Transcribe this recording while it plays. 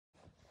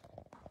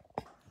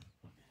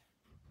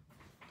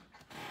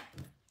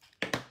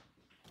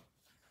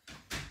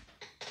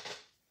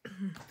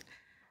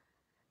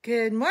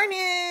Good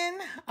morning.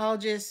 I'll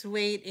just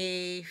wait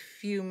a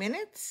few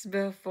minutes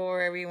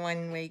before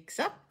everyone wakes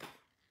up.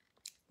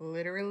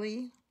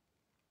 Literally.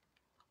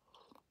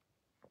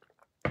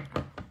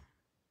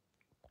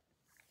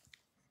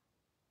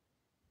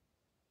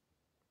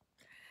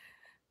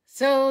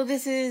 So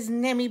this is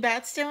Nemi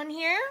Batstone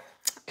here,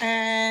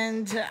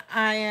 and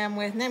I am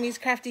with Nemi's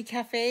Crafty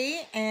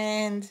Cafe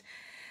and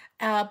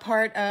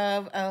part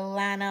of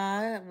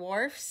Alana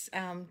Wharf's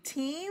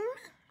team.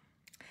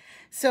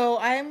 So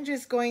I'm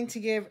just going to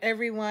give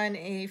everyone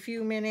a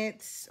few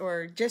minutes,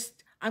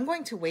 I'm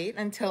going to wait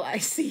until I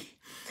see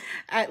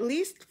at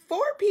least 4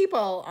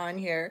 people on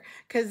here,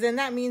 because then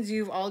that means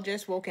you've all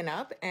just woken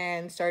up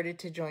and started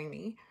to join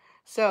me.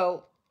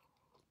 So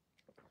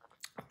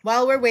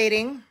while we're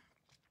waiting,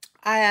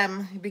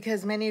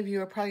 because many of you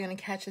are probably going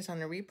to catch this on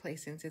the replay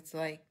since it's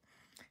like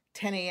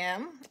 10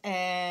 a.m.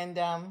 and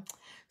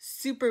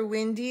super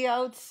windy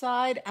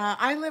outside.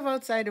 I live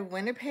outside of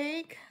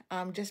Winnipeg,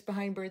 just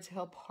behind Birds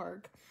Hill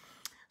Park.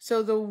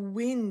 So the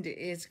wind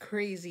is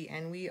crazy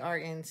and we are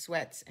in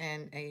sweats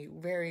and a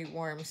very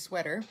warm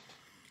sweater.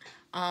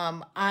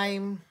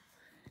 I'm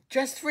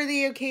dressed for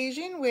the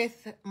occasion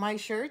with my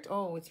shirt.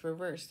 Oh, it's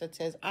reversed. That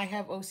says I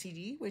have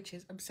OCD, which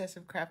is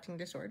obsessive crafting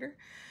disorder.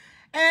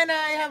 And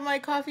I have my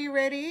coffee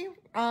ready,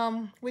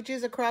 which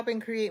is a Crop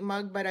and Create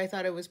mug, but I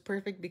thought it was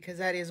perfect because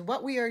that is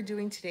what we are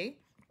doing today.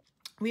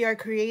 We are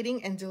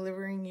creating and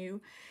delivering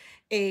you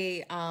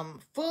a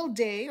full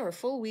day or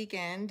full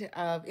weekend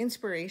of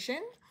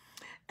inspiration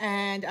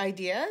and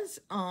ideas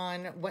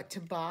on what to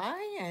buy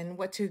and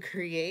what to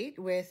create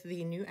with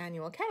the new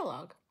annual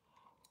catalog.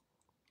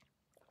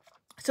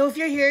 So if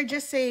you're here,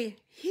 just say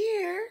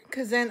here,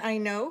 because then I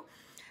know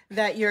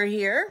that you're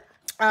here.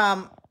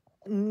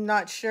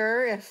 Not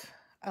sure if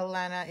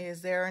Alana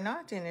is there or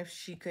not, and if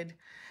she could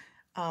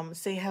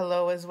say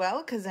hello as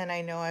well, because then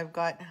I know I've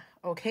got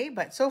okay.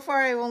 But so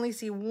far I only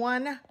see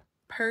 1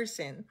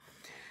 person,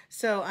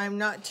 so I'm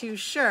not too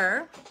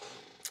sure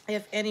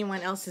if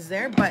anyone else is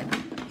there. But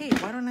hey,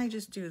 why don't I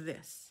just do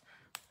this?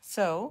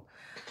 So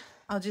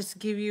I'll just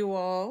give you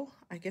all,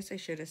 I guess I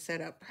should have set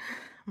up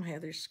my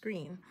other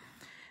screen.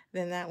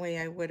 Then that way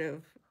I would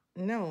have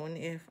known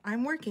if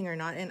I'm working or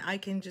not, and I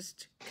can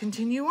just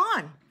continue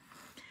on.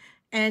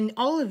 And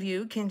all of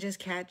you can just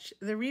catch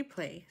the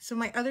replay. So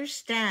my other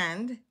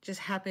stand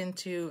just happened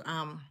to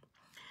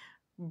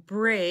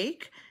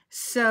break.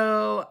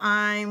 So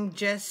I'm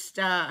just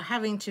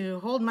having to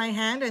hold my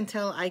hand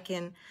until I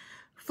can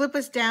flip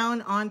us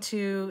down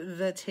onto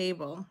the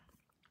table.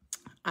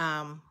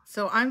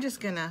 So I'm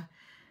just gonna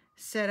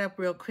set up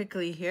real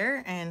quickly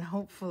here and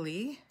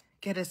hopefully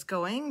get us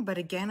going. But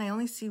again, I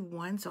only see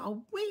 1, so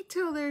I'll wait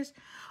till there's,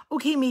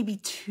 okay, maybe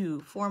 2.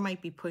 4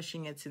 might be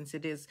pushing it since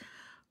it is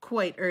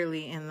quite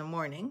early in the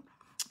morning.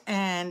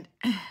 And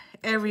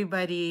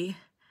everybody,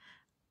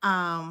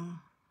 I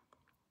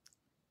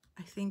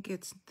think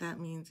that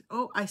means,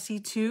 oh, I see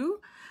 2.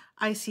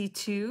 I see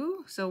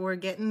 2, so we're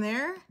getting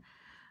there.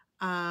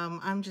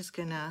 I'm just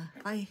gonna,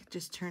 if I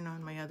just turn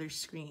on my other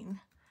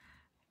screen,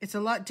 it's a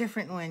lot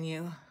different when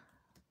you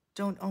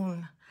don't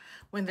own,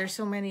 when there's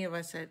so many of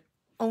us that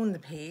own the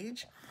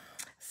page,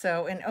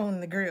 so, and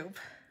own the group,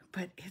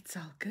 but it's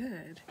all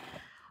good.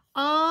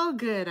 All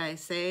good, I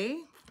say.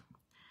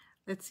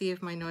 Let's see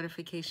if my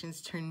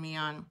notifications turn me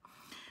on.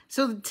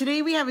 So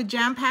today we have a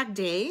jam-packed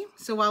day.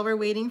 So while we're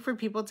waiting for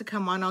people to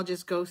come on, I'll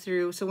just go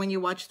through. So when you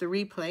watch the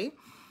replay,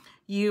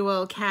 you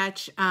will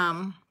catch,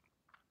 I'm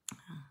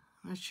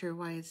not sure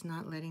why it's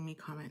not letting me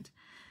comment.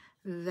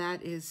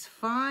 That is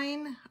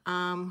fine.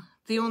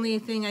 The only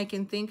thing I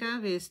can think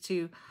of is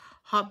to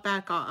hop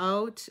back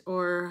out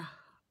or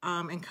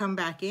and come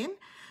back in.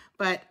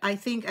 But I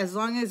think as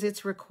long as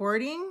it's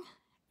recording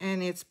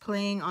and it's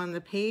playing on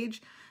the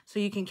page so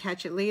you can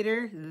catch it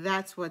later,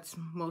 that's what's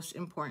most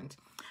important.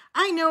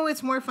 I know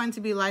it's more fun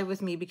to be live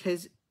with me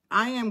because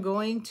I am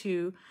going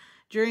to,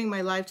 during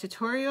my live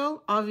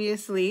tutorial,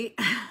 obviously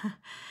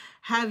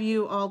have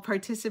you all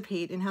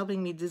participate in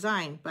helping me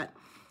design. But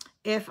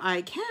if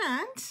I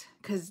can't,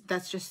 because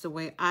that's just the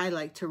way I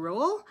like to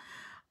roll,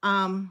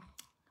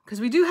 because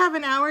we do have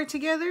an hour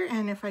together,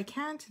 and if I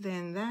can't,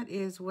 then that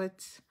is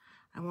what,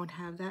 I won't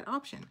have that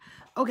option.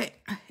 Okay,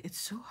 it's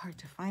so hard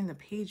to find the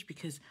page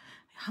because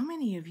how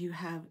many of you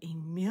have a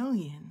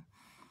million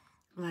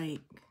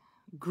like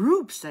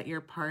groups that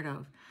you're part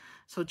of?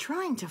 So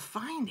trying to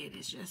find it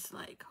is just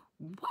like,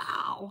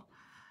 wow,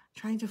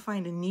 trying to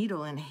find a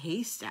needle in a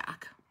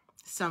haystack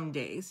some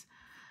days.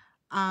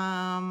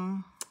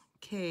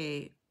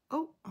 Okay,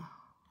 oh,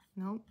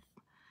 nope.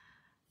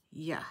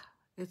 Yeah,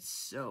 it's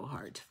so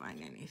hard to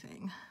find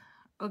anything.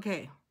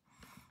 Okay,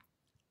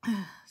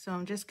 so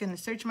I'm just gonna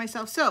search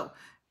myself. So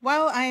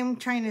while I'm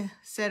trying to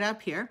set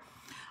up here,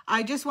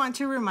 I just want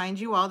to remind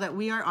you all that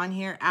we are on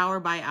here hour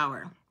by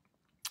hour.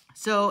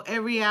 So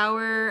every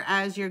hour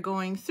as you're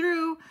going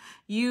through,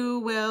 you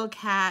will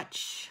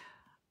catch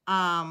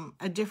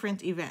a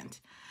different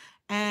event.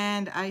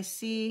 And I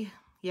see,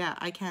 yeah,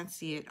 I can't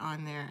see it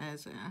on there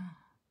as a,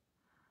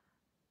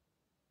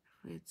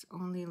 It's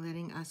only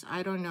letting us,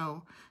 I don't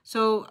know.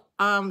 So,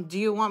 do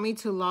you want me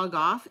to log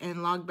off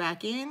and log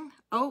back in?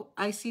 Oh,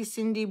 I see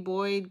Cindy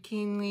Boyd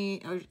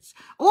Keenly.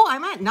 Oh,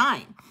 I'm at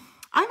 9.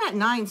 I'm at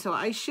 9, so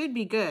I should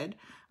be good.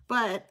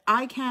 But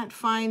I can't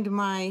find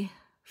my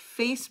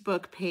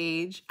Facebook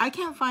page. I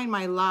can't find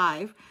my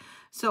live,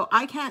 so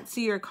I can't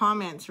see your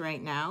comments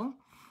right now.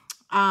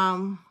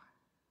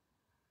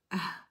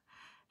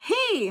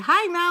 Hey,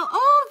 hi, Mel.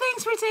 Oh,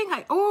 thanks for saying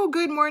hi. Oh,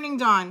 good morning,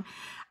 Dawn.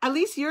 At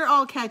least you're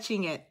all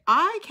catching it.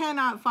 I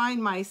cannot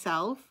find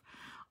myself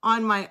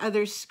on my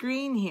other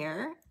screen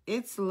here.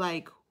 It's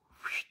like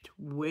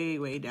way,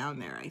 way down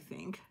there, I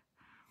think.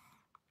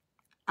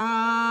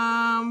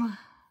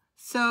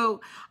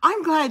 So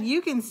I'm glad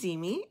you can see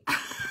me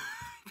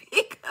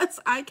because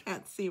I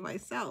can't see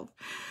myself.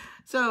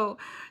 So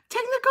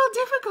technical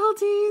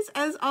difficulties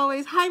as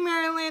always. Hi,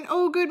 Marilyn.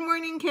 Oh, good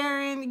morning,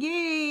 Karen.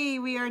 Yay,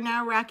 we are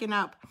now racking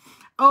up.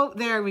 Oh,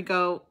 there we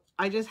go.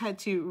 I just had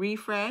to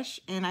refresh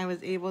and I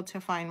was able to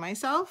find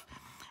myself.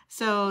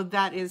 So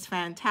that is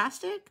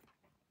fantastic.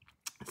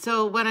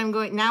 So what I'm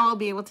going, now I'll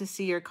be able to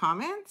see your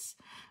comments,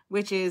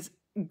 which is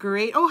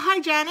great. Oh, hi,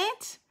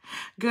 Janet.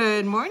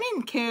 Good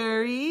morning,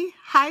 Carrie.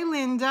 Hi,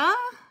 Linda.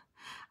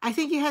 I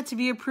think you had to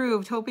be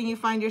approved. Hoping you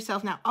find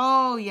yourself now.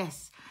 Oh,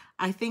 yes.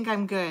 I think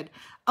I'm good.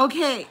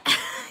 Okay.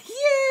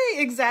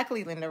 Yay.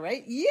 Exactly, Linda,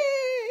 right? Yay.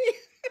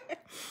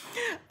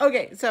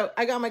 Okay, so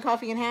I got my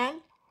coffee in hand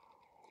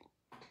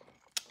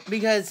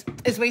because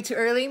it's way too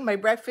early. My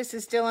breakfast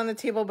is still on the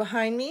table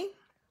behind me.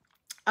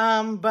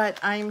 But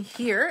I'm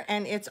here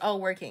and it's all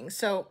working.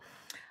 So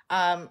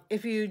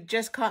if you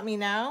just caught me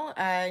now,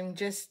 I'm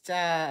just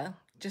a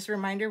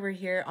reminder, we're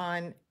here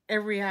on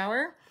every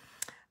hour.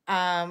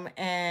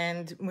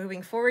 And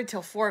moving forward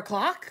till 4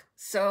 o'clock.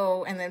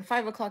 So, and then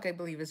 5 o'clock, I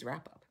believe, is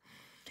wrap up.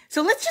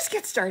 So let's just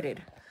get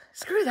started.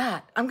 Screw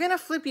that. I'm going to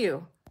flip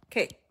you.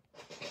 Okay.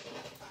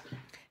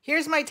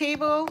 Here's my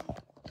table.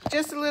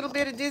 Just a little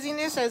bit of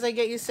dizziness as I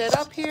get you set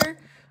up here.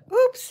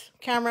 Oops,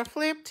 camera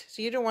flipped.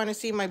 So you don't want to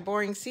see my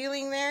boring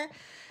ceiling there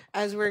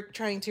as we're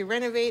trying to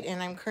renovate.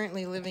 And I'm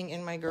currently living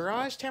in my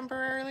garage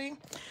temporarily.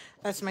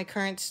 That's my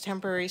current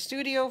temporary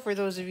studio for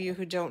those of you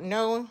who don't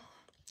know.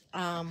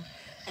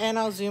 And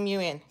I'll zoom you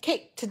in.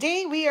 Okay,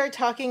 today we are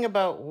talking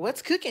about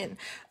what's cooking.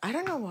 I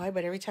don't know why,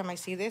 but every time I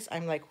see this,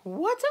 I'm like,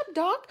 what's up,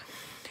 Doc?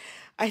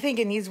 I think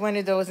it needs one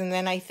of those, and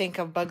then I think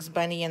of Bugs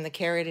Bunny and the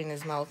carrot in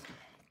his mouth.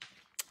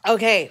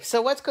 Okay,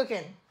 so what's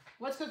cooking?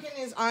 What's cooking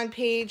is on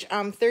page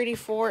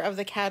 34 of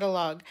the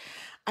catalog.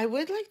 I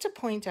would like to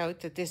point out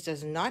that this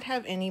does not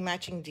have any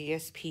matching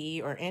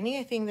DSP or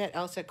anything that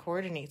else that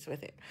coordinates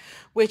with it,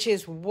 which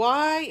is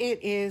why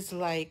it is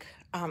like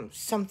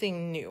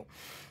something new.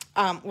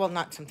 Well,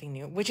 not something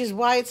new, which is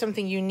why it's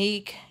something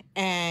unique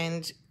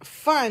and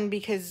fun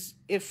because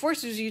it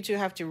forces you to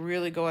have to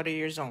really go out of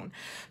your zone.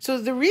 So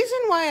the reason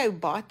why I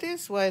bought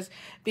this was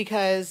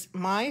because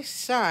my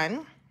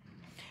son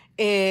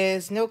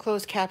is no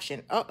closed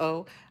caption.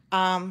 Don't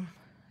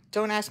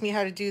ask me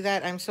how to do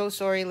that. I'm so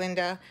sorry,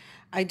 Linda.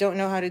 I don't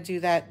know how to do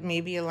that.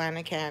 Maybe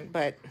Alana can,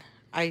 but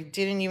I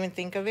didn't even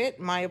think of it.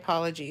 My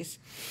apologies.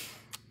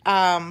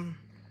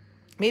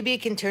 Maybe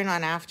it can turn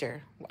on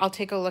after. I'll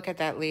take a look at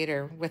that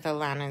later with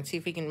Alana and see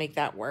if we can make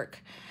that work.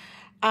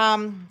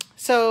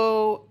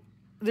 So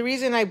the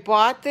reason I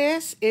bought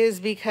this is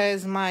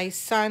because my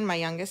son, my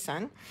youngest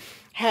son,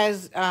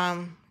 has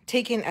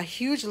taken a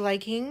huge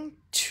liking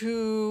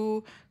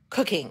to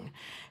cooking.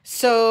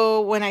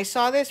 So when I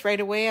saw this right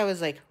away, I was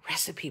like,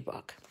 recipe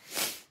book.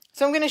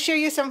 So I'm going to show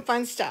you some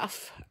fun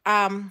stuff.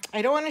 I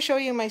don't want to show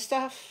you my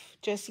stuff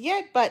just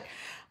yet, but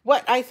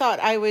what I thought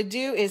I would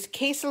do is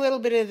case a little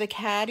bit of the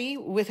caddy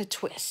with a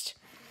twist.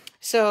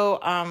 So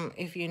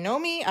if you know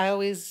me, I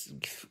always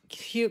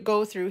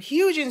go through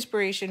huge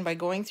inspiration by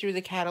going through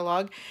the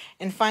catalog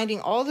and finding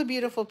all the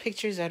beautiful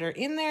pictures that are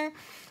in there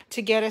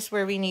to get us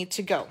where we need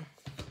to go.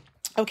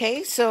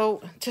 Okay,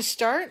 so to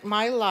start,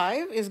 my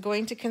live is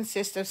going to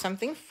consist of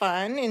something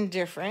fun and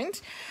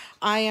different.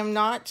 I am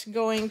not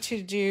going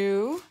to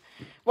do,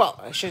 well,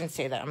 I shouldn't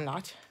say that I'm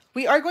not.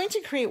 We are going to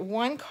create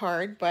one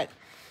card, but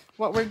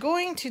what we're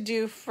going to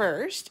do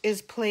first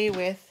is play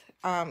with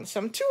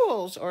some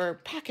tools or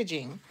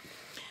packaging.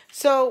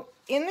 So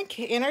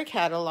in our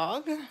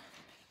catalog,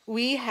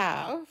 we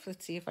have,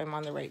 let's see if I'm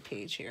on the right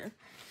page here.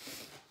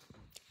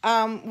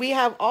 We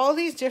have all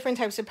these different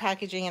types of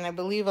packaging, and I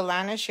believe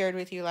Alana shared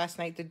with you last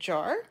night the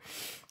jar.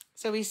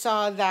 So we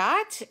saw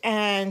that,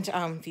 and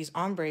these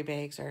ombre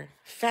bags are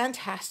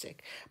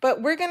fantastic.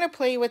 But we're going to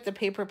play with the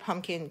paper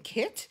pumpkin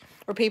kit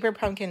or paper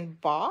pumpkin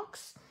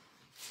box.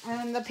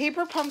 And the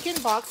paper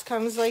pumpkin box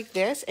comes like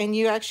this, and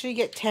you actually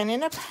get 10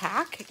 in a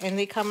pack, and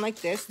they come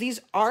like this. These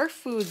are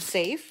food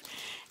safe.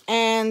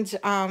 And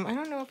I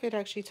don't know if it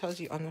actually tells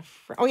you on the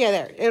front. Oh, yeah,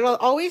 there. It'll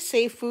always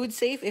say food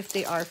safe if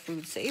they are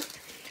food safe.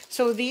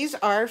 So these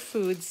are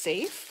food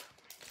safe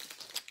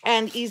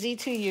and easy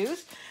to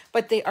use,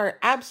 but they are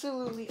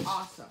absolutely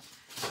awesome.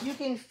 You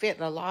can fit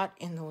a lot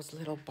in those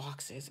little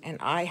boxes, and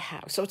I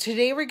have. So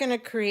today we're going to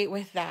create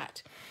with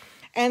that.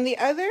 And the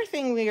other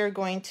thing we are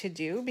going to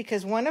do,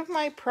 because one of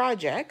my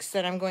projects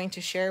that I'm going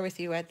to share with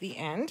you at the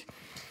end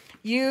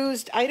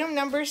used item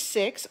number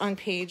 6 on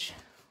page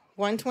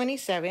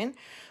 127,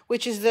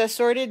 which is the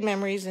assorted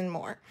memories and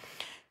more.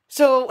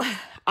 So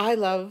I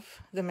love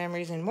the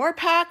memories and more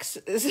packs.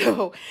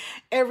 So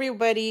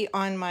everybody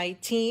on my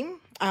team,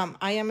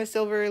 I am a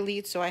silver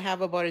elite, so I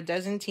have about a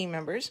dozen team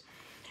members.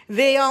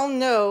 They all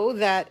know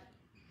that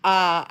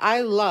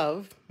I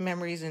love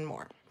memories and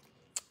more.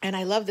 And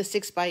I love the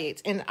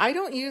 6x8s. And I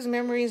don't use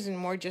memories and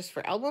more just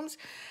for albums.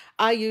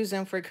 I use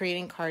them for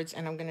creating cards,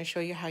 and I'm going to show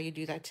you how you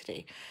do that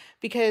today.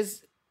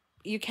 Because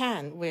you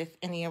can with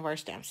any of our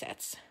stamp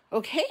sets.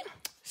 Okay,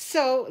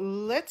 so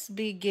let's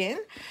begin.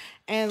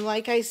 And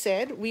like I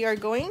said, we are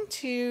going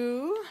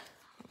to,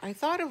 I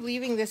thought of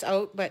leaving this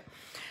out, but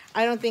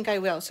I don't think I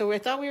will. So I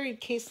thought we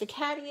would case the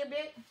caddy a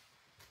bit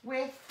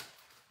with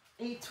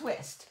a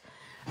twist.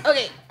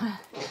 Okay,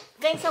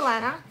 thanks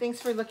Alana. Thanks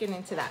for looking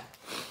into that.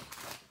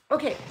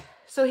 Okay,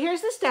 so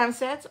here's the stamp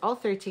sets, all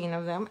 13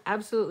 of them,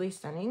 absolutely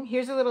stunning.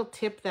 Here's a little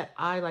tip that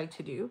I like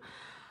to do.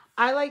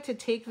 I like to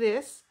take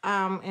this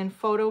and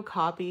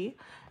photocopy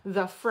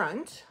the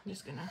front. I'm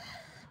just gonna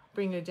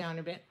bring it down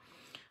a bit.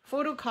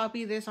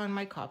 Photocopy this on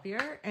my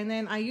copier, and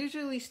then I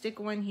usually stick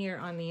one here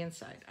on the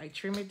inside. I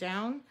trim it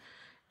down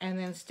and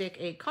then stick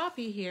a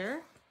copy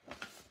here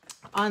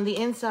on the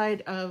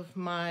inside of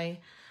my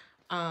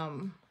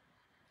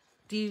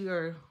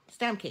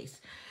stamp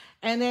case.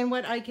 And then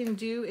what I can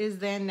do is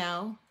then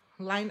now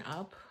line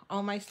up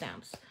all my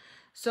stamps.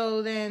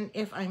 So then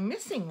if I'm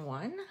missing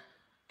one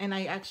and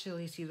I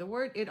actually see the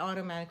word, it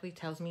automatically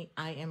tells me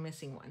I am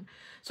missing one.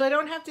 So I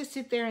don't have to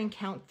sit there and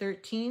count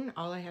 13.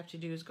 All I have to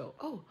do is go,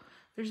 oh,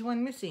 there's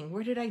one missing.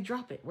 Where did I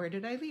drop it? Where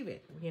did I leave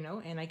it? You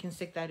know, and I can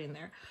stick that in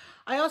there.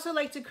 I also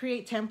like to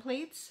create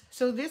templates.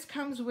 So this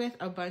comes with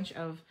a bunch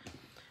of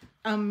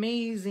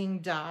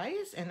amazing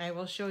dies, and I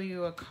will show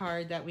you a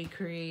card that we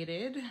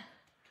created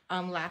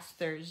last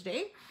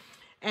Thursday,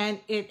 and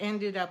it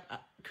ended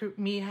up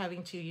me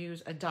having to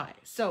use a die.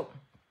 So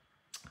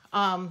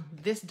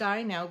this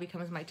die now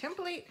becomes my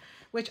template,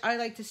 which I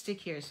like to stick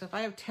here. So if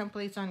I have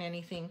templates on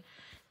anything,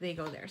 they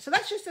go there. So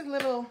that's just a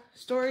little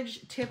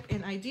storage tip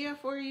and idea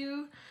for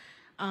you.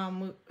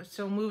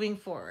 So moving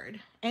forward,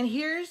 and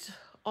here's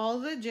all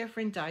the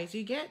different dies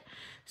you get.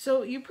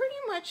 So you pretty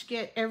much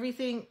get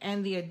everything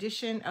and the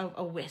addition of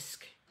a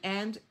whisk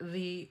and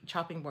the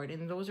chopping board,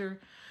 and those are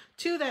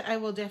two that I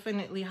will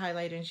definitely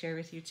highlight and share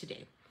with you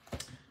today.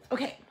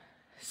 Okay,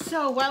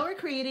 so while we're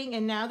creating,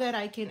 and now that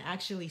I can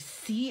actually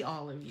see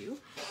all of you,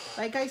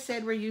 like I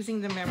said, we're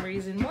using the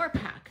Memories and More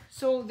pack.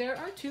 So there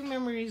are 2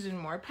 Memories and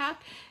More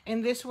pack,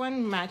 and this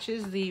one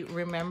matches the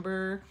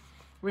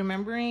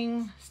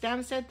Remembering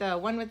stamp set, the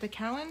one with the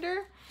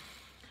calendar,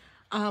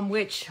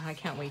 which I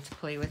can't wait to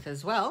play with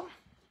as well.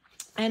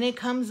 And it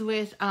comes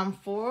with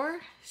 4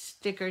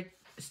 sticker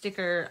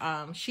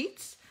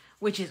sheets,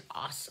 which is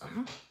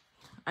awesome.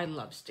 I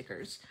love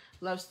stickers.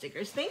 Love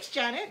stickers. Thanks,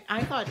 Janet.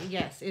 I thought,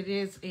 yes, it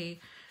is a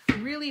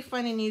really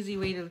fun and easy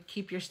way to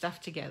keep your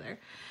stuff together.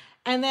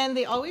 And then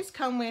they always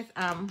come with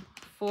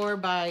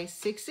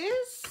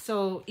 4x6s,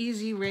 so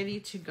easy, ready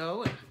to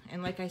go.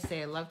 And like I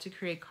say, I love to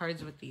create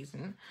cards with these,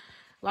 and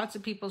lots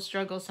of people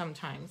struggle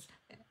sometimes.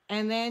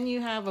 And then you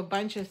have a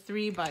bunch of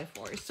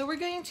 3x4s. So we're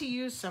going to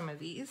use some of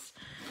these.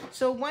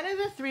 So one of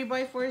the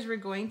 3x4s we're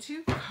going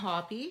to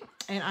copy,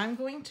 and I'm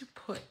going to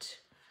put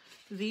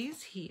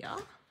these here.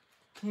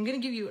 I'm going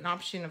to give you an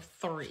option of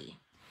 3.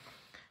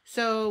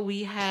 So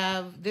we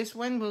have, this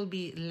one will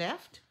be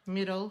left,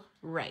 middle,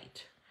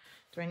 right.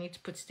 Do I need to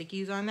put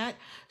stickies on that?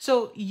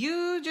 So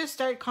you just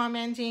start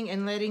commenting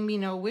and letting me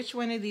know which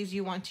one of these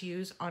you want to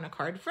use on a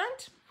card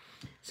front.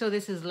 So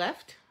this is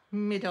left,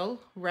 middle,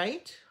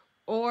 right.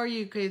 Or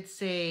you could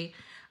say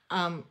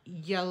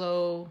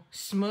yellow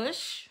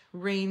smush,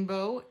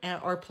 rainbow,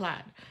 or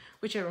plaid,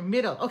 whichever.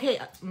 Middle. Okay,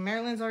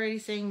 Marilyn's already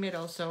saying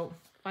middle, so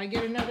if I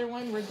get another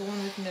one, we're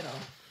going with middle.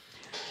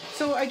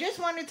 So I just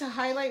wanted to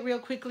highlight real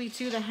quickly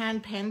too the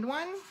hand-penned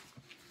one.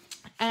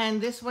 And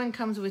this one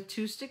comes with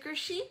 2 sticker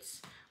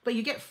sheets, but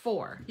you get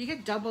 4. You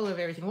get double of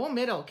everything. Well,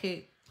 middle,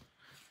 okay.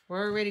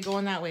 We're already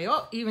going that way.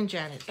 Oh, even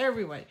Janet,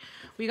 everybody.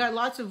 We got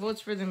lots of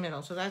votes for the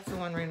middle, so that's the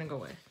one we're going to go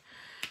with.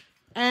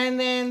 And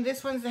then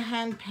this one's the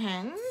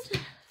hand-penned.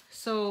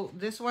 So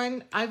this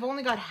one, I've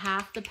only got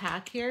half the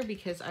pack here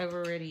because I've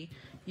already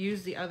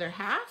used the other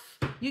half.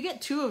 You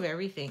get 2 of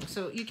everything,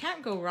 so you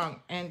can't go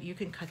wrong. And you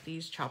can cut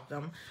these, chop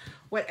them,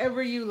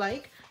 whatever you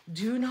like.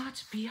 Do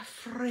not be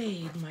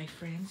afraid, my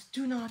friends.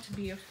 Do not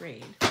be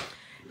afraid.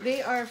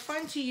 They are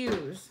fun to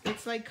use.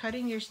 It's like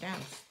cutting your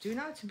stamps. Do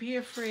not be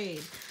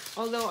afraid.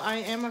 Although I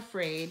am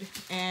afraid,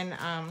 and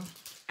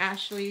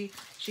Ashley,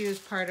 she's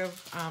part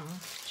of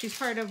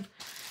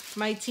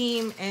my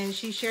team, and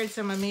she shared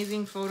some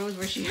amazing photos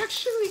where she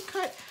actually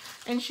cut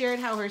and shared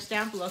how her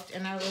stamp looked,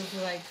 and I was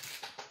like,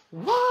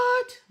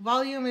 what?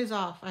 Volume is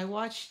off. I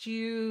watched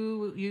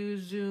you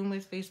use Zoom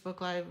with Facebook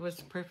Live. It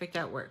was perfect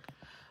at work.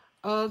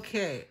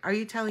 Okay, are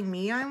you telling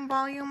me I'm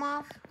volume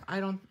off? I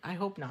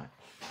hope not.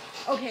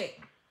 Okay,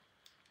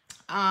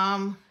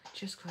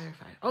 Just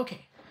clarify.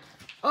 Okay.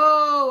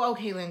 Oh,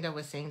 okay, Linda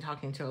was saying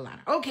talking to Alana.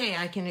 Okay,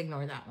 I can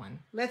ignore that one.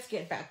 Let's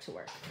get back to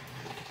work.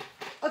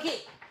 Okay,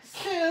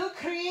 so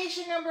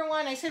creation number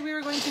 1, I said we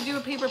were going to do a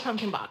paper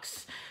pumpkin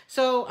box.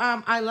 So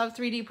I love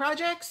 3D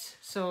projects.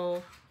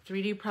 So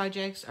 3D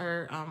projects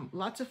are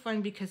lots of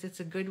fun because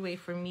it's a good way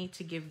for me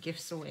to give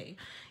gifts away.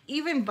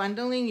 Even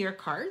bundling your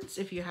cards,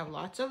 if you have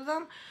lots of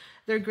them,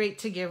 they're great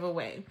to give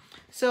away.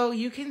 So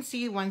you can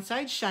see one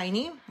side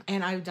shiny,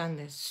 and I've done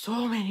this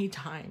so many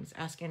times.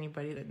 Ask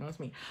anybody that knows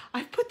me.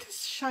 I've put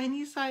this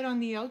shiny side on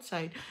the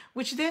outside,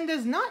 which then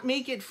does not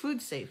make it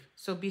food safe.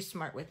 So be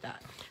smart with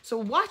that. So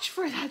watch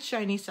for that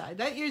shiny side.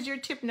 That is your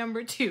tip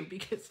number 2,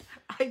 because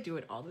I do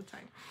it all the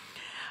time.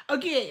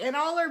 Okay, and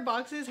all our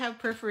boxes have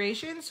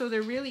perforations, so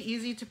they're really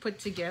easy to put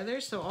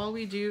together. So all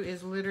we do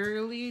is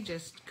literally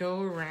just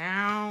go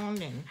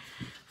around and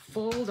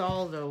fold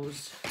all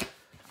those.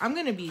 I'm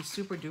going to be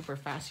super duper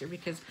fast here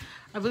because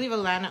I believe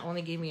Alana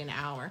only gave me an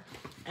hour.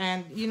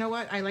 And you know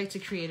what? I like to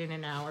create in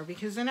an hour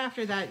because then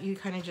after that, you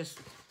kind of just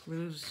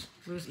lose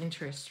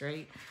interest,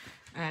 right?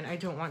 And I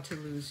don't want to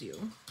lose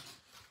you.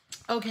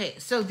 Okay,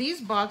 so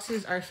these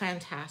boxes are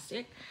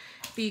fantastic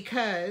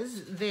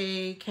because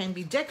they can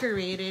be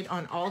decorated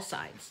on all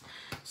sides.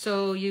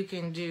 So you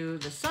can do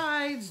the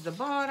sides, the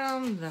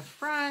bottom, the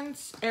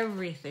fronts,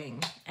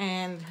 everything.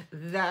 And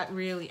that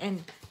really,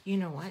 and you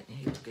know what?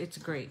 It's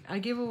great. I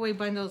give away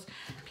bundles.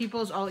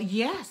 People's all,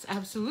 yes,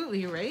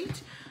 absolutely,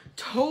 right?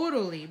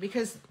 Totally,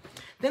 because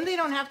then they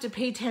don't have to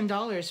pay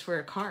 $10 for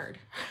a card.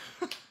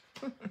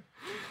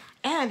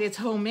 And it's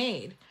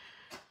homemade.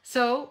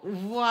 So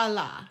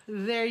voila,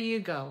 there you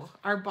go.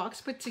 Our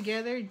box put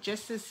together,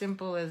 just as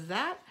simple as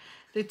that.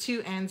 The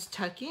 2 ends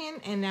tuck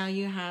in, and now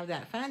you have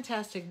that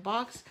fantastic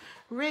box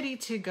ready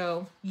to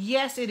go.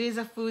 Yes, it is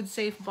a food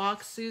safe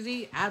box,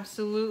 Susie,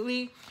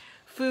 absolutely.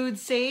 Food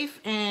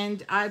safe,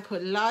 and I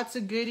put lots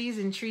of goodies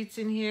and treats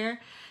in here.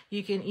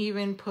 You can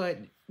even put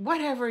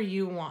whatever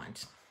you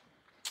want.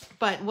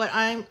 But what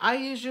I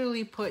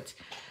usually put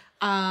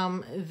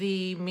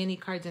the mini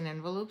cards and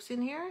envelopes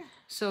in here.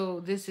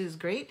 So this is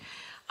great.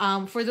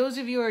 For those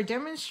of you who are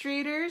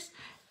demonstrators,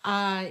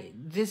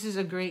 this is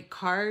a great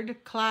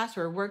card class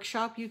or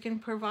workshop you can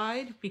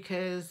provide,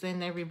 because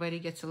then everybody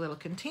gets a little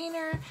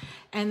container,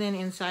 and then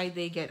inside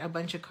they get a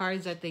bunch of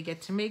cards that they get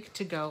to make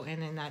to go,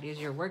 and then that is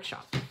your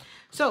workshop.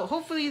 So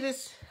hopefully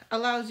this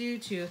allows you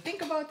to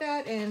think about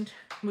that and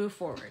move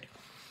forward.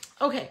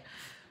 Okay,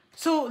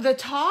 so the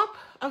top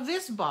of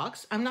this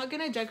box, I'm not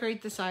going to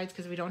decorate the sides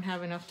because we don't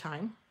have enough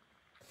time.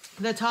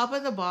 The top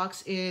of the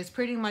box is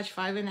pretty much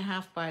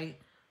 5.5 by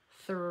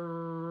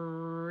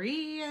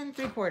 3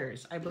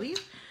 3/4, I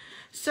believe.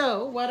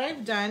 So what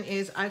I've done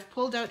is I've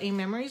pulled out a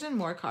Memories and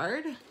More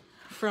card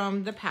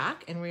from the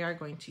pack, and we are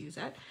going to use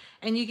that.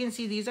 And you can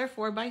see these are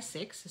 4 by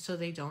 6, so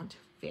they don't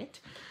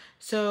fit.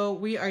 So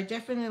we are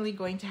definitely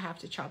going to have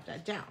to chop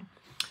that down.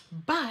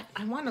 But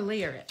I want to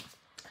layer it.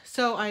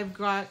 So I've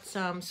got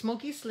some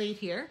Smoky Slate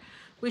here,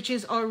 which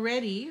is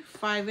already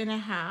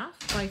 5.5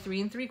 by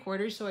 3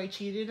 3/4. So I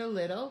cheated a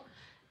little,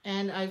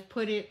 and I've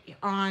put it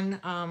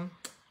on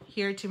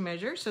here to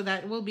measure. So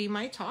that will be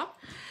my top.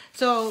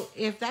 So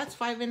if that's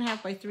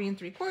 5.5 by 3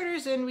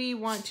 3/4, then we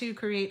want to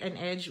create an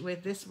edge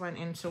with this one.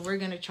 And so we're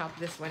going to chop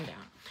this one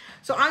down.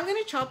 So I'm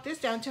going to chop this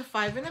down to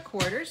 5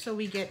 1/4 so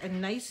we get a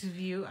nice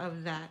view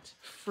of that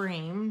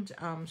framed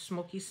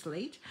Smoky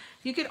Slate.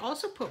 You could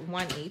also put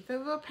 1/8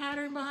 of a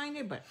pattern behind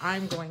it, but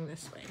I'm going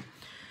this way.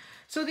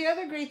 So the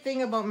other great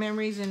thing about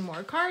Memories and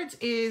More cards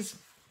is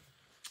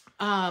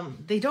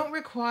they don't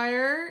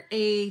require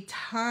a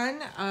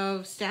ton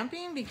of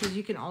stamping, because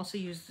you can also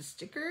use the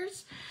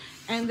stickers,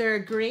 and they're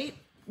a great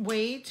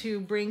way to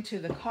bring to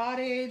the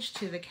cottage,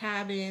 to the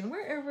cabin,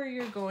 wherever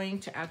you're going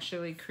to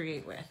actually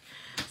create with.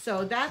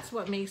 So that's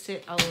what makes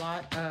it a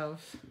lot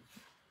of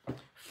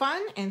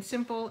fun and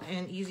simple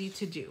and easy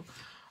to do.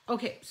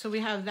 Okay, so we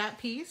have that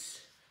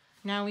piece.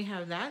 Now we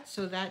have that.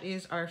 So that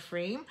is our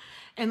frame.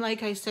 And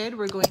like I said,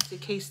 we're going to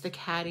case the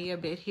caddy a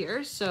bit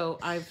here. So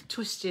I've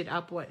twisted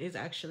up what is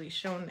actually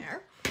shown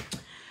there.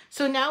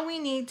 So now we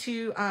need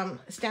to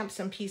stamp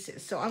some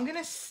pieces. So I'm going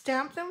to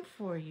stamp them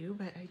for you,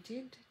 but I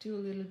did do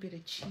a little bit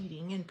of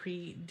cheating and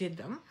pre-did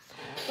them.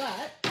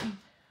 But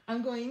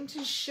I'm going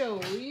to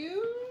show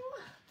you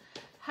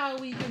how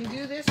we can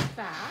do this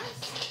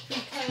fast,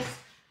 because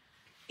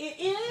it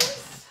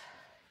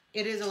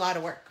is a lot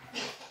of work.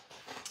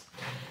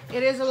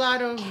 It is a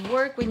lot of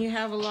work when you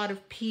have a lot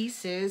of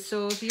pieces.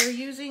 So if you're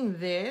using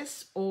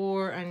this,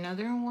 or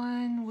another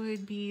one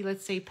would be,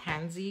 let's say,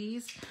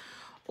 pansies,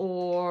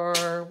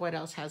 or what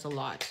else has a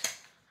lot?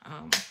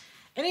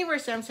 Any of our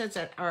stamp sets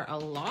that are a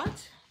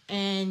lot,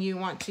 and you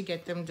want to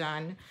get them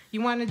done,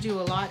 you want to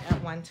do a lot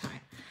at one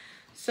time.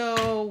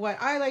 So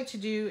what I like to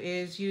do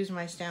is use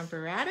my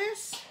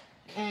Stamparatus,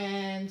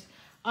 and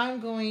I'm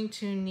going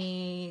to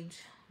need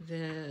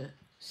the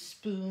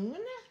spoon,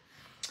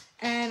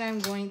 and I'm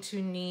going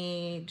to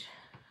need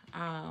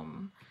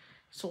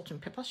salt and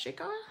pepper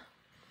shaker,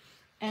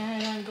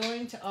 and I'm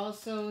going to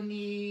also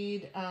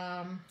need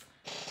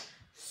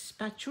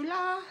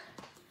spatula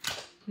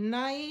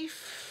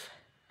knife,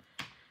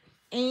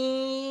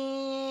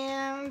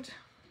 and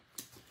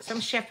some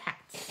chef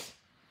hats.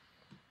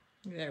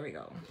 There we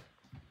go.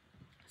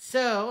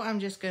 So I'm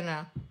just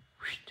gonna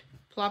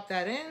plop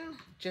that in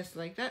just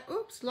like that.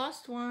 Oops,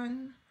 lost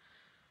one.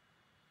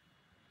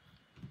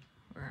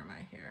 Where am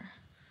I here?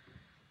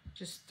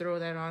 Just throw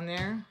that on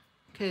there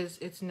because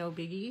it's no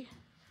biggie.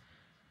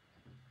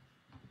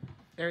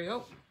 There we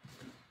go.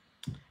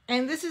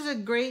 And this is a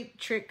great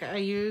trick I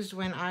used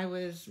when I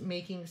was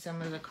making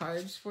some of the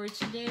cards for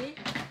today.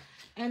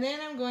 And then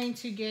I'm going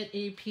to get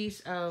a piece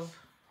of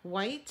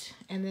white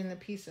and then a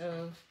piece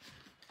of,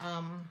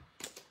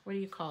 what do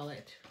you call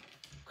it?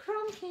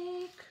 Crumb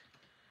cake.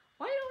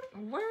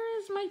 Where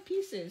is my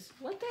pieces?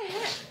 What the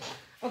heck?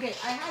 Okay,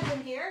 I have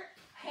them here.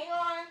 Hang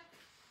on.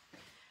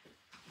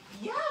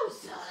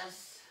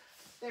 Yowzas.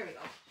 There we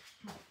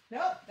go.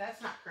 Nope,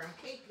 that's not crumb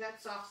cake.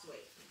 That's soft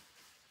suede.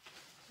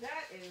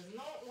 That is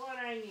not what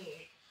I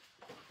need.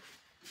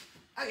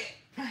 Okay,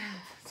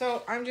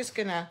 so I'm just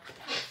gonna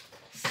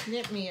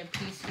snip me a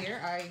piece here.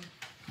 I,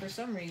 for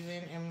some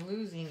reason, am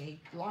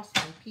lost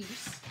my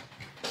piece.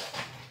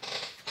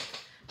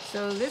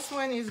 So this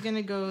one is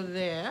gonna go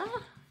there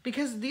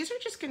because these are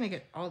just gonna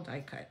get all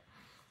die cut.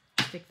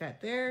 Stick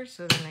that there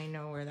so then I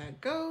know where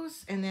that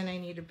goes. And then I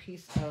need a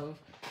piece of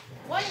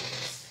white,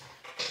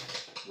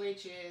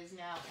 which is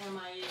now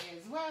MIA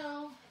as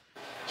well.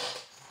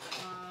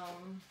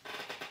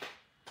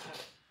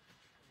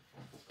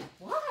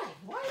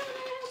 Why don't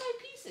I have my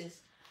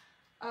pieces?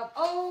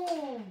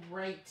 Oh,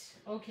 right.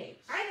 Okay.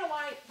 I know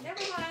why.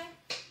 Never mind.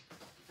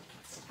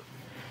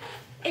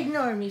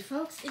 Ignore me,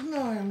 folks.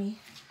 Ignore me.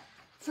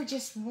 For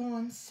just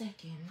 1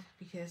 second.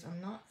 Because I'm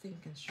not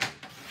thinking straight.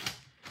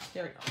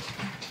 There we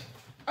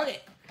go.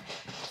 Okay.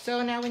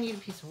 So now we need a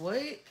piece of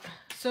white.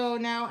 So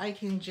now I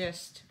can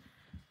just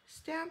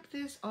stamp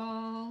this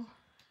all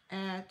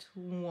at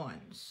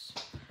once.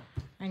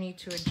 I need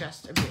to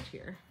adjust a bit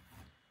here.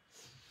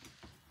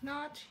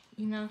 Not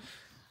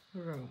enough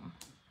room.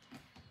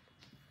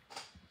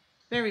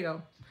 There we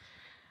go.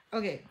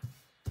 Okay.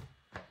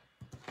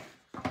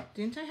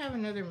 Didn't I have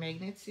another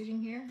magnet sitting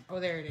here? Oh,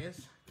 there it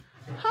is.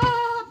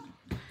 Ha!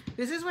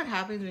 This is what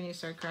happens when you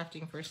start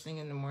crafting first thing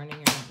in the morning.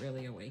 You're not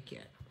really awake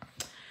yet.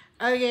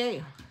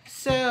 Okay,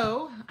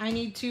 so I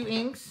need 2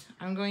 inks.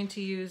 I'm going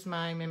to use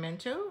my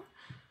Memento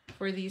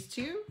for these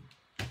 2.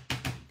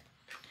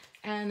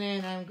 And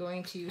then I'm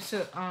going to use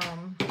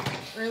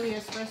early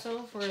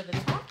espresso for the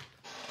top.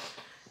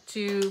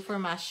 For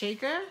my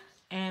shaker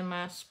and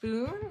my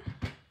spoon.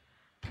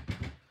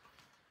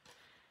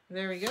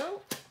 There we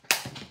go.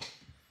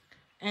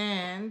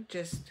 And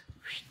just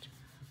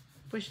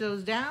push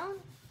those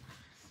down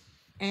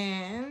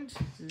and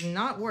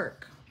not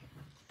work.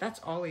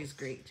 That's always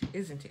great,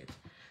 isn't it?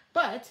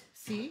 But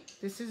see,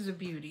 this is the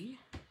beauty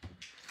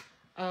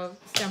of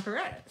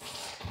Stamparatus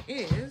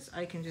is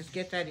I can just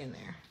get that in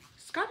there.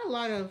 It's got a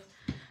lot of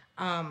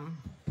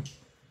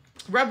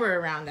rubber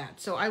around that,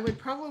 so I would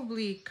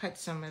probably cut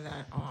some of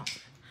that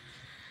off.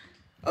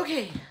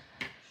 Okay,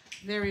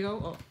 there we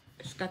go. Oh,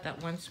 it's got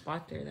that one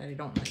spot there that I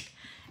don't like.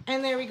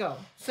 And there we go.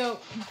 So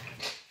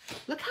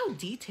look how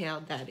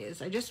detailed that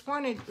is. I just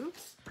wanted,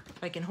 oops,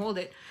 if I can hold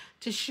it,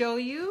 to show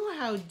you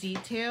how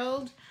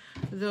detailed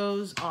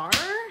those are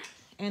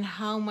and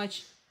how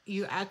much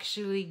you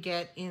actually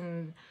get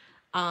in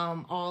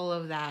all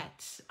of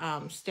that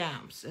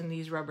stamps and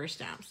these rubber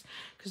stamps.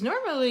 Because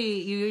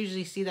normally you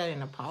usually see that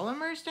in a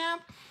polymer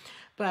stamp,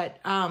 but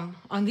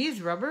on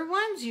these rubber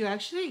ones, you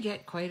actually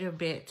get quite a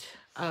bit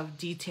of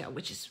detail,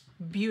 which is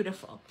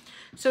beautiful.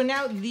 So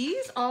now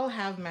these all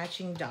have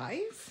matching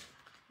dies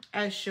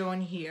as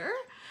shown here.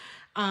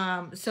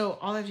 So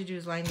all I have to do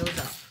is line those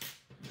up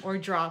or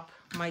drop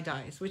my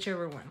dies,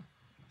 whichever one.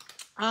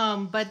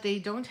 But they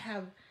don't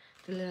have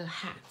the little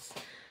hats.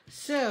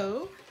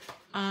 So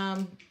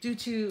due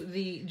to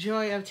the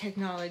joy of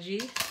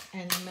technology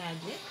and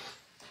magic,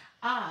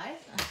 I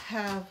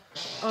have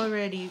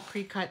already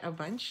pre-cut a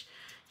bunch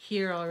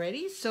here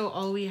already. So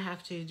all we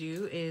have to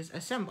do is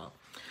assemble.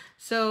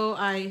 So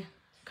I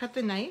cut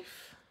the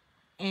knife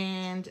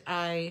and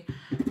I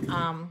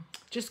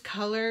just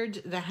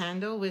colored the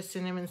handle with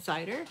cinnamon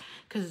cider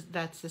because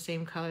that's the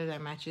same color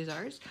that matches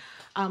ours.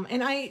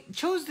 And I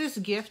chose this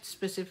gift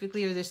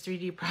specifically, or this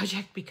 3D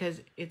project,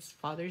 because it's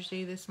Father's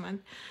Day this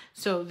month.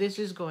 So this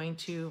is going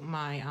to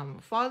my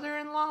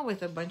father-in-law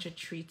with a bunch of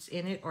treats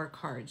in it or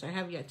cards. I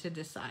have yet to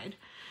decide.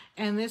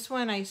 And this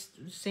one,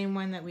 same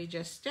one that we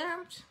just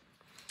stamped.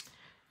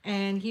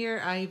 And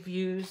here I've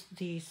used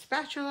the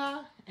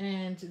spatula,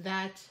 and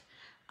that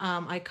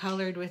I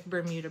colored with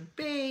Bermuda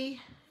Bay.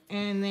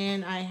 And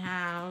then I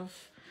have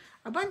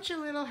a bunch of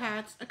little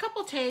hats, a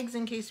couple tags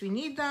in case we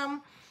need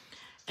them,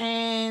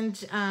 and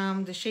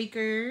the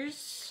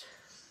shakers,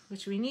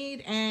 which we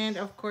need, and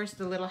of course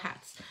the little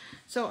hats.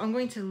 So I'm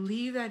going to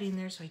leave that in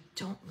there so I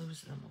don't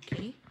lose them,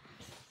 okay?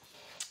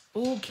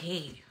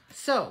 Okay,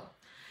 so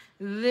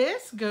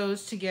this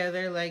goes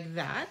together like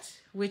that,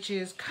 which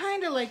is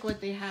kind of like what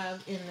they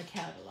have in the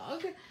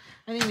catalog.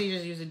 I think they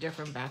just use a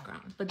different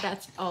background, but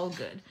that's all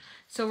good.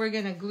 So we're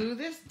gonna glue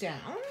this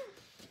down.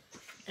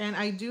 And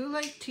I do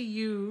like to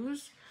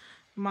use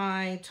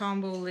my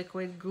Tombow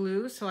liquid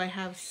glue so I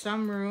have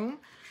some room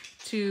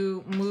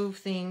to move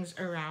things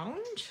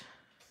around,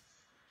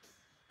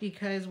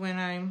 because when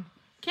I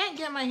can't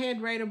get my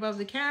head right above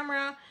the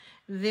camera,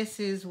 this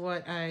is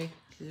what I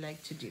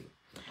like to do.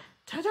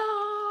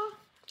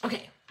 Ta-da!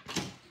 Okay.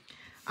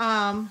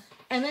 And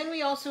then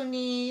we also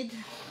need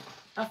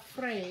a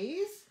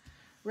phrase,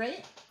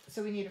 right?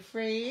 So we need a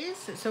phrase.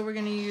 So we're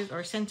gonna use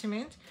our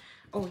sentiment.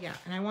 Oh yeah,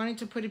 and I wanted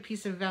to put a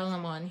piece of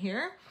vellum on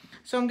here.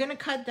 So I'm gonna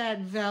cut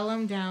that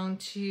vellum down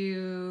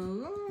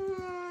to,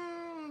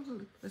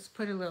 let's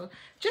put a little,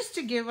 just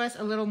to give us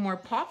a little more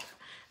pop.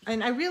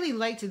 And I really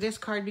liked this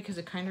card because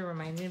it kind of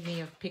reminded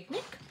me of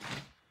Picnic.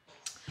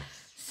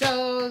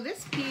 So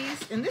this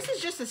piece, and this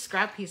is just a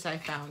scrap piece I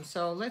found.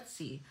 So let's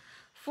see,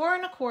 4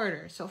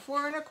 1/4. So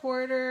 4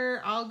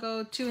 1/4, I'll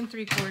go 2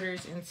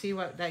 3/4 and see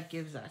what that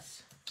gives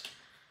us.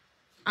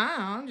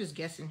 I'm just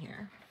guessing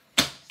here.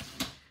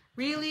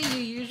 Really, you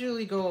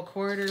usually go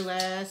 1/4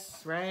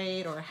 less,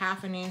 right? Or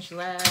 1/2 inch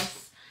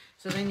less.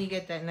 So then you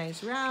get that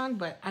nice round,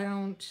 but I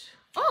don't,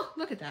 oh,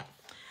 look at that.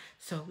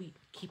 So we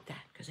keep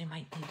that because I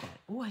might need that.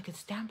 Oh, I could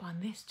stamp on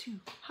this too.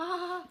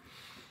 Ha!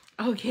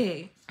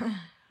 Okay.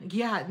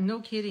 Yeah,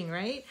 no kidding,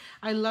 right?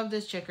 I love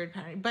this checkered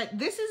pattern. But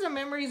this is a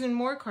Memories and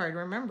More card,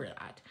 remember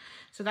that.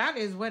 So that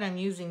is what I'm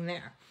using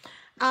there.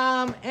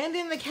 And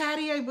in the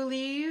caddy, I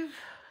believe,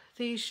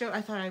 they show,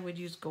 I thought I would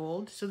use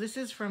gold. So this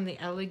is from the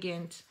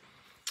Elegant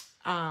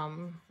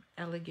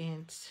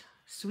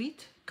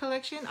Sweet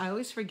collection. I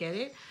always forget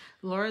it.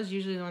 Laura's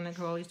usually the one that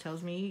always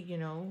tells me, you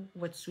know,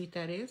 what sweet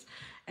that is.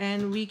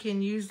 And we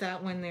can use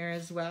that one there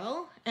as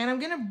well. And I'm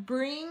going to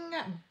bring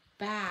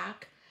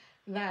back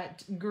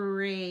that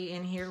gray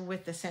in here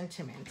with the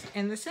sentiment.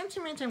 And the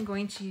sentiment I'm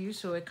going to use,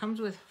 so it comes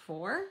with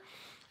 4.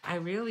 I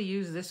really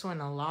use this one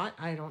a lot.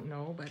 I don't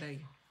know, but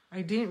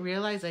I didn't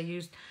realize I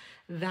used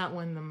that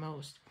one the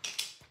most.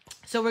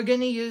 So we're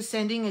going to use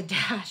Sending a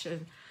Dash, a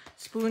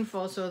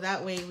spoonful, so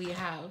that way we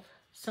have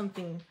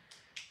something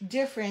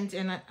different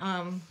and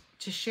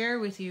to share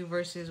with you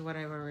versus what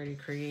I've already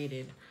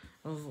created.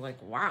 I was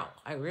like, wow,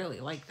 I really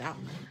like that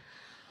one.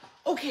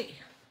 Okay,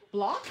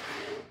 block,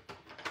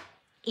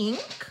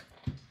 ink,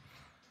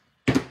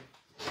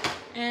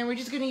 and we're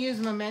just going to use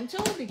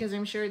Memento because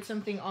I'm sure it's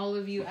something all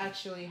of you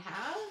actually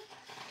have.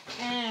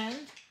 And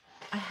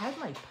I have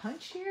my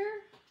punch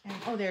here, and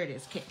oh, there it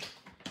is. Okay,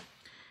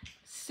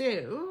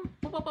 so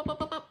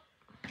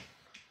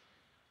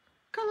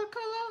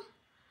color,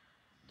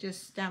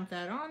 just stamp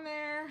that on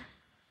there.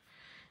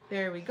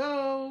 There we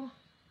go.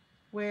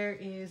 Where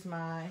is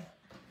my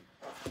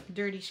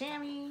dirty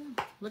chamois?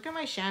 Look at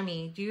my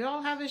chamois. Do you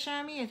all have a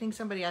chamois? I think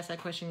somebody asked that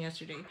question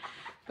yesterday.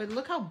 But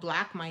look how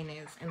black mine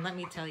is. And let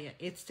me tell you,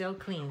 it still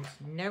cleans.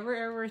 Never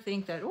ever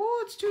think that,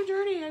 oh, it's too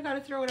dirty, I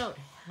gotta throw it out.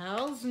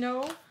 Hells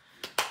no.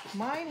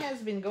 Mine has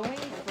been going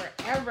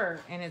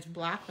forever. And it's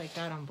black like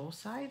that on both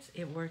sides.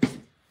 It works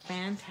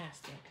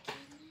fantastic.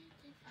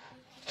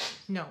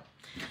 No.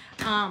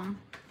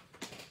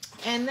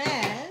 And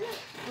then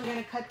we're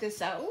gonna cut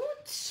this out.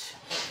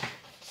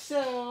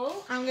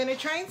 So I'm gonna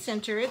try and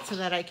center it so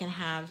that I can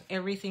have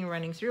everything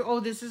running through. Oh,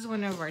 this is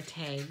one of our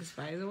tags,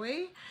 by the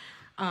way,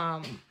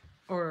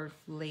 or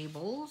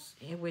labels,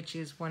 which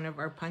is one of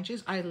our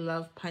punches. I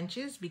love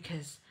punches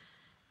because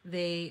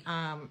they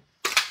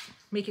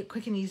make it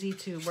quick and easy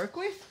to work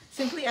with.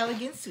 Simply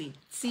Elegant Sweet.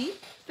 See?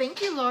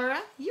 Thank you,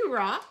 Laura. You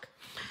rock.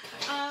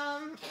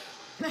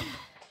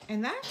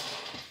 And that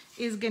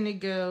is gonna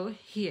go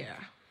here.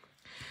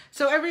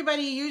 So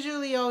everybody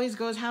usually always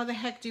goes, how the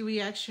heck do we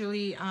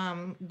actually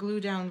glue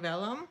down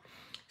vellum?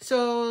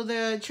 So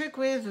the trick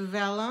with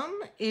vellum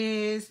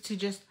is to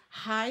just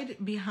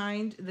hide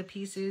behind the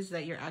pieces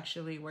that you're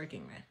actually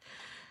working with.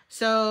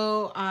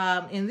 So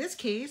in this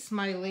case,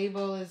 my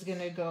label is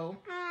gonna go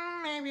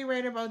maybe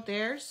right about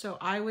there. So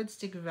I would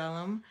stick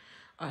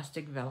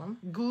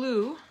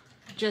glue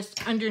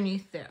just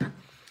underneath there.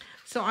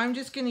 So I'm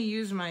just gonna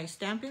use my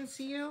Stampin'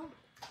 Seal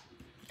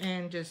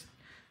and just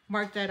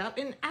mark that up.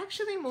 And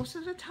actually most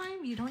of the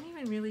time you don't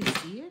even really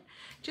see it,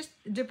 just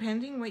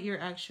depending what you're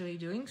actually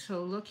doing.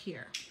 So look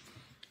here,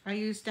 I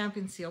use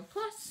Stampin' Seal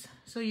Plus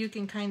so you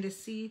can kind of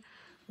see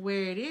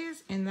where it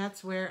is, and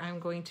that's where I'm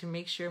going to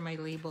make sure my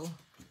label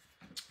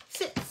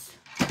sits.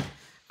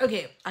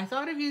 Okay, I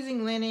thought of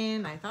using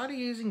linen, I thought of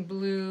using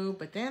blue,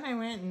 but then I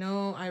went,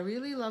 no, I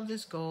really love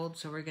this gold,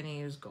 so we're gonna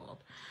use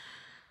gold.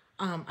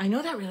 I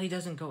know that really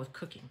doesn't go with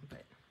cooking,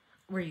 but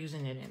we're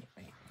using it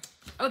anyway.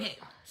 Okay,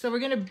 so we're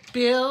gonna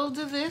build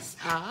this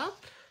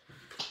up,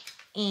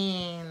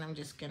 and I'm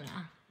just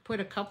gonna put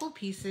a couple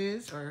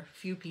pieces, or a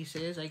few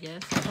pieces, I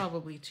guess,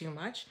 probably too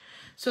much.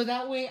 So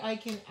that way I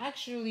can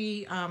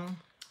actually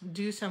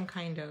do some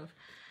kind of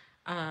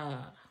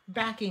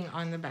backing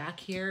on the back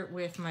here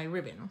with my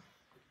ribbon.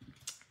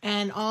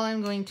 And all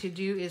I'm going to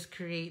do is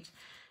create,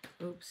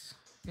 oops,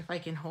 if I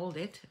can hold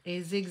it,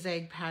 a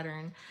zigzag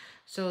pattern.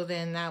 So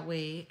then that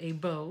way a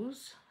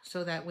bows,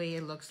 so that way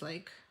it looks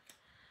like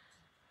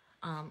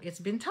it's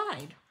been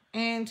tied.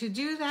 And to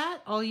do that,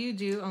 all you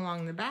do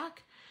along the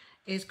back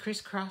is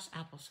crisscross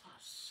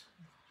applesauce.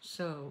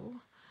 So,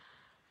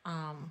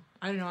 I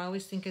don't know, I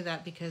always think of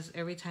that because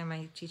every time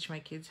I teach my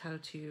kids how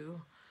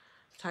to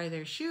tie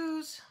their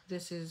shoes,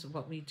 this is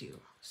what we do.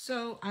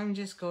 So I'm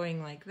just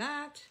going like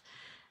that,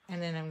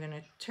 and then I'm going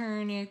to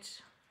turn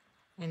it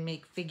and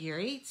make figure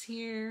eights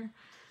here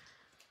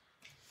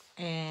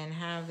and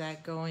have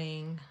that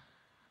going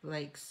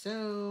like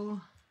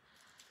so.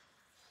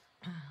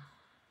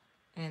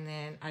 And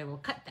then I will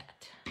cut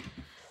that.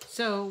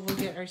 So we'll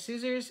get our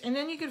scissors, and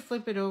then you could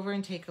flip it over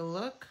and take a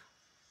look.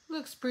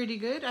 Looks pretty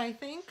good, I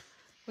think.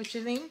 What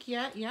you think?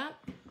 Yeah, yeah.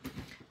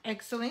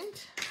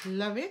 Excellent.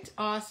 Love it.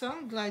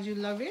 Awesome. Glad you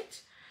love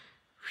it.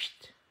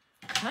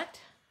 Cut.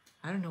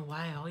 I don't know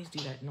why I always do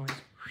that noise.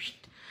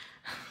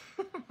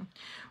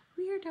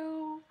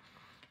 Weirdo.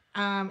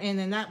 And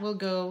then that will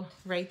go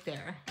right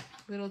there.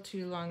 A little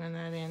too long on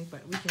that end,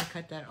 but we can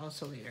cut that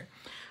also later.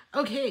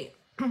 Okay.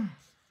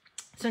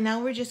 So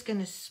now we're just going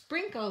to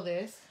sprinkle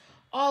this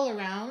all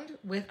around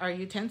with our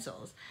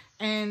utensils.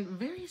 And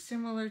very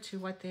similar to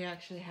what they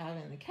actually have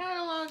in the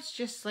catalogs,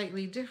 just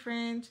slightly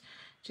different.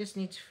 Just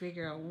need to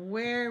figure out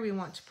where we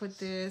want to put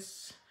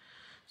this.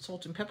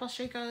 Salt and pepper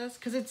shakers,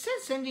 because it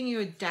says sending you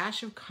a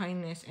dash of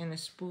kindness and a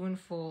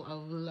spoonful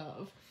of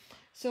love.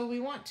 So we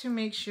want to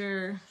make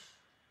sure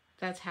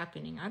that's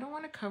happening. I don't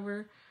want to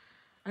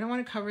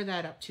cover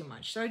that up too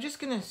much. So I'm just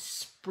gonna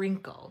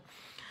sprinkle,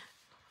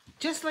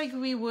 just like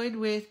we would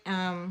with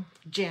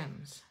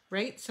gems,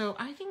 right? So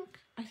I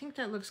think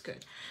that looks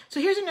good. So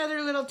here's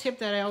another little tip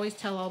that I always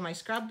tell all my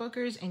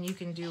scrapbookers, and you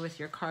can do with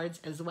your cards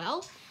as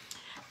well.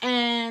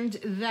 And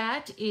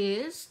that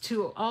is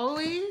to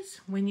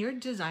always, when you're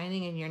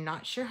designing and you're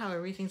not sure how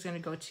everything's going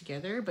to go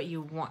together, but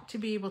you want to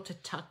be able to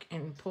tuck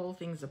and pull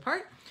things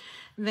apart,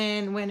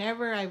 then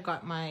whenever I've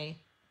got my,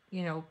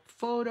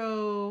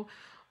 photo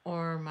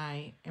or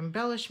my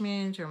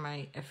embellishment or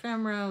my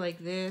ephemera like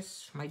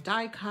this, my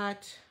die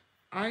cut,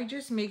 I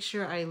just make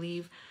sure I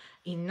leave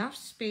enough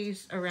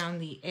space around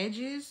the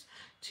edges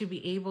to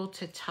be able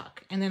to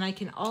tuck. And then I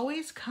can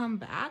always come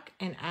back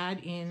and add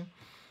in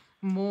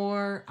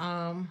more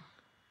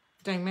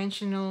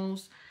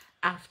dimensionals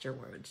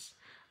afterwards.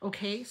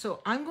 Okay,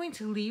 so I'm going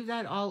to leave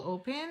that all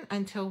open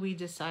until we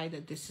decide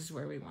that this is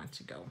where we want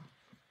to go.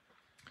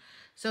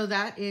 So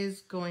that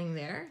is going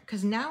there,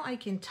 because now I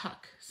can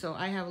tuck. So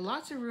I have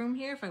lots of room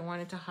here if I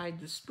wanted to hide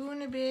the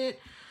spoon a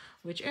bit,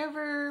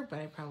 whichever, but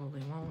I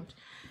probably won't.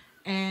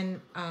 And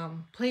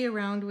play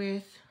around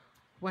with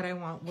what I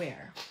want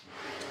where.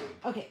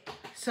 Okay,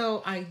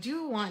 so I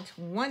do want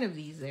one of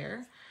these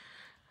there.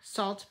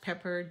 Salt,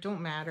 pepper,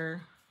 don't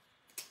matter,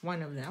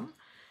 one of them,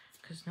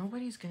 because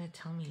nobody's going to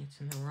tell me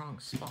it's in the wrong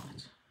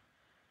spot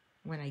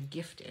when I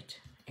gift it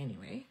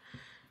anyway.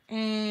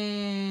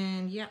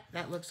 And yeah,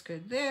 that looks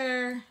good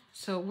there.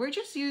 So we're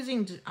just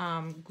using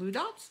glue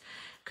dots,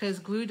 because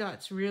glue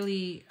dots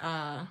really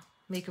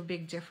make a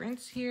big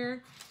difference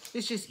here.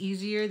 It's just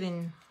easier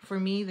for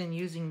me than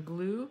using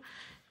glue,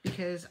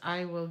 because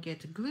I will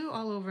get glue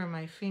all over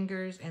my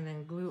fingers and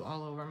then glue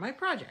all over my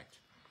project,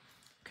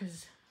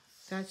 because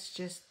that's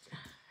just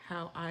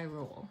how I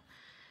roll.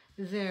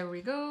 There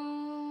we go.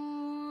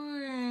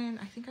 And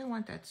I think I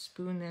want that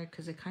spoon there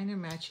because it kind of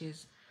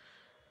matches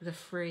the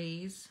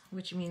phrase,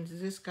 which means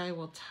this guy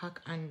will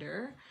tuck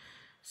under.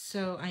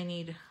 So I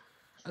need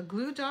a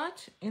glue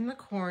dot in the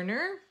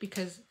corner,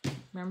 because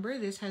remember,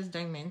 this has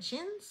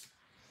dimensions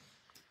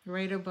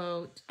right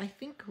about, I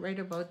think right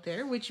about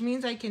there, which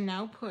means I can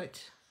now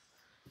put,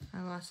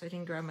 I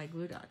didn't grab my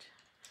glue dot,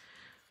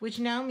 which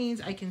now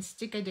means I can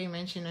stick a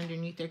dimension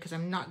underneath there, because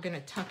I'm not going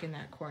to tuck in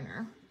that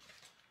corner.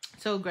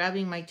 So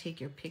grabbing my take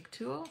your pick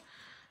tool,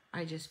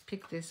 I just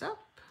pick this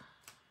up,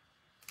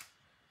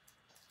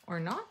 or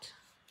not,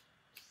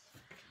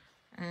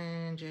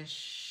 and just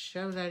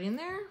shove that in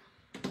there.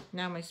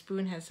 Now my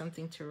spoon has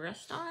something to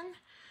rest on,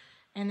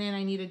 and then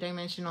I need a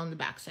dimension on the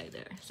back side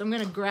there. So I'm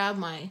going to grab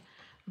my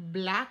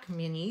black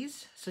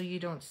minis so you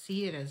don't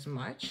see it as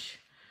much,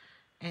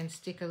 and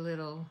stick a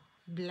little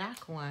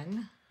black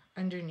one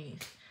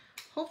underneath.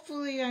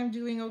 Hopefully I'm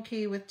doing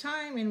okay with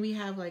time, and we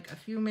have like a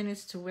few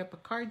minutes to whip a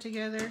card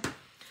together,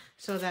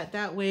 so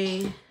that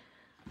way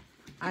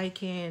I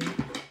can,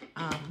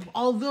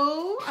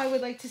 although I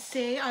would like to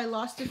say I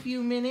lost a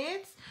few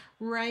minutes,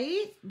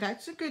 right?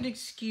 That's a good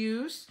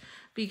excuse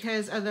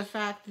because of the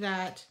fact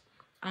that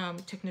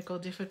technical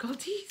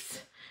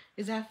difficulties.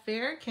 Is that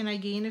fair? Can I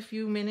gain a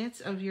few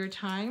minutes of your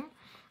time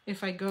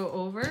if I go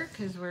over?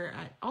 Because we're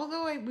at,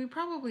 although we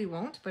probably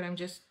won't, but I'm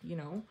just,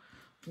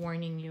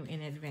 warning you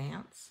in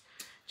advance.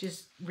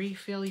 Just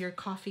refill your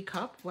coffee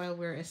cup while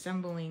we're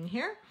assembling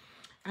here.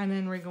 And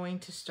then we're going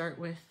to start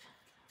with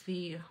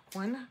the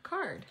one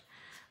card.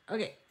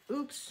 Okay,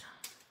 oops.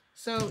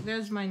 So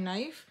there's my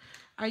knife.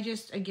 I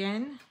just,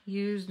 again,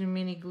 used the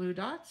mini glue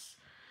dots.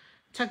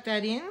 Tuck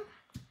that in.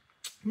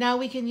 Now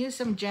we can use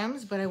some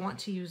gems, but I want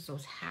to use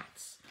those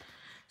hats.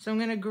 So I'm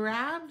going to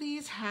grab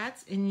these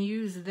hats and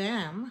use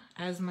them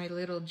as my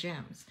little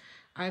gems.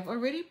 I've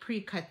already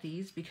pre-cut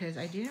these because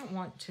I didn't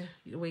want to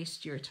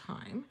waste your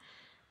time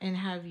and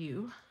have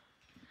you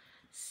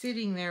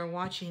sitting there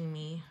watching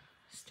me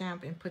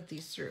stamp and put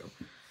these through,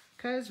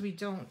 because we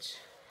don't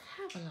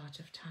have a lot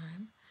of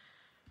time.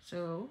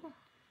 So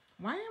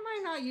why am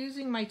I not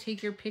using my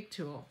take your pick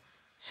tool?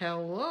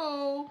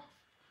 Hello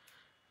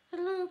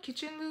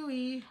Kitchen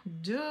Louie,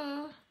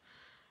 duh.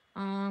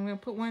 I'm gonna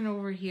put one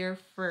over here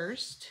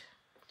first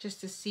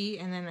just to see,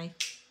 and then I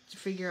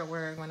figure out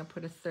where I'm gonna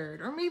put a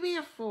third or maybe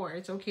a 4.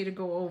 It's okay to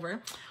go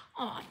over.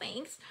 Oh,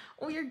 thanks.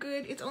 Oh, you're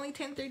good. It's only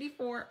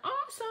 10:34.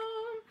 Awesome.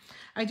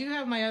 I do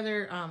have my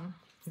other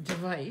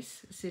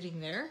device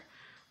sitting there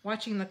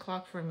watching the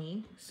clock for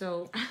me,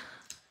 so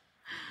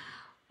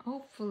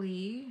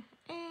hopefully,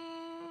 and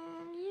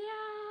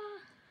yeah,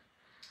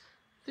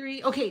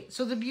 3. Okay,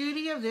 so the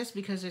beauty of this,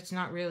 because it's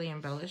not really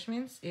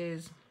embellishments,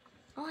 is,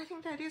 oh, I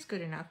think that is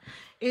good enough,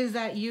 is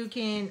that you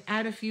can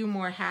add a few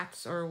more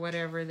hats or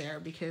whatever there,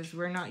 because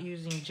we're not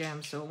using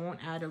gems, so it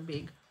won't add a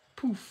big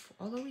poof,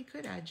 although we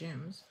could add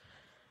gems.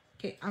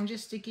 Okay, I'm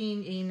just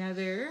sticking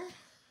another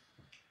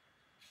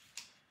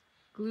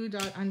glue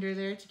dot under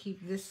there to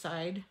keep this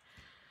side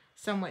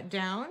somewhat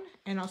down,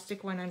 and I'll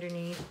stick one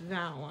underneath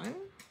that one,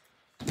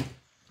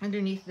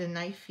 underneath the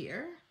knife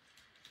here,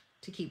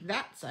 to keep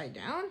that side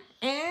down,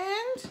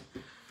 and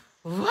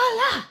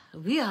voila,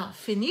 we are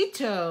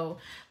finito.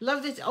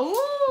 Love this.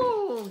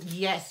 Oh,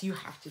 yes, you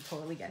have to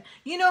totally get it.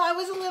 You know, I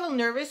was a little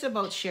nervous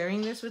about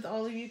sharing this with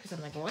all of you because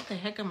I'm like, what the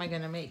heck am I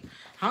going to make?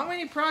 How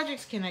many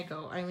projects can I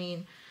go? I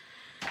mean,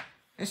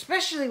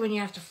 especially when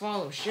you have to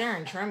follow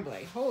Sharon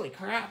Tremblay. Holy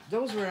crap,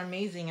 those were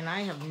amazing, and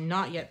I have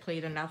not yet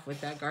played enough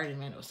with that Garden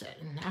Meadow set.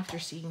 And after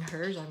seeing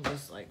hers, I'm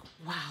just like,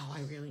 wow, I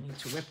really need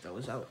to whip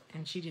those out.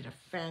 And she did a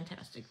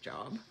fantastic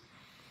job.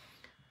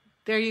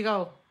 There you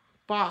go.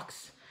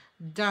 Box.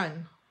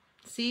 Done.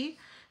 See?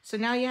 So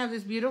now you have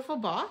this beautiful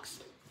box.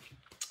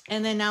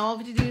 And then now all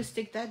we have to do is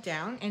stick that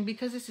down. And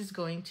because this is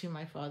going to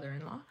my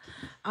father-in-law,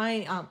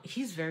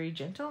 he's very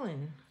gentle,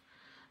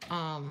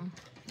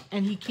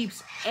 and he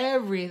keeps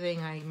everything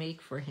I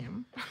make for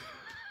him.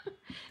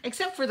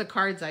 Except for the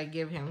cards I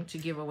give him to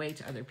give away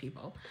to other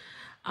people.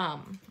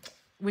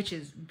 Which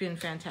has been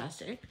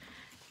fantastic.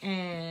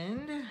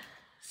 And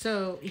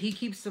so he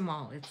keeps them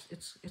all.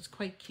 It's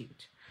quite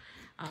cute.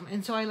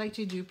 And so I like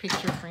to do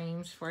picture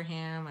frames for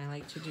him. I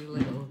like to do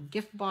little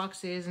gift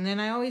boxes. And then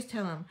I always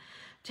tell him,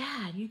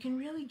 Dad, you can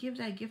really give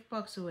that gift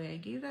box away. I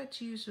gave that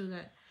to you so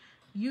that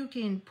you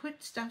can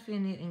put stuff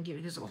in it and give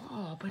it. He goes,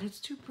 oh, but it's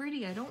too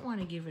pretty. I don't want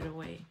to give it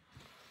away.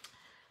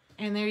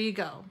 And there you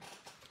go.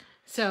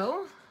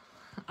 So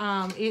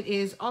it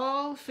is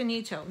all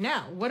finito.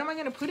 Now, what am I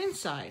going to put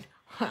inside?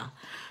 Well,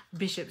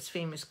 Bishop's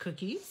famous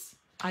cookies.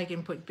 I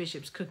can put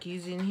Bishop's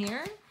cookies in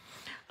here.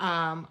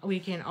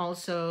 We can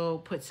also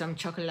put some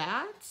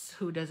chocolates.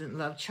 Who doesn't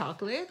love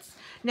chocolates?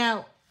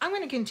 Now, I'm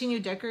going to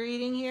continue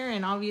decorating here,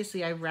 and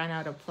obviously I ran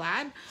out of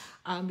plaid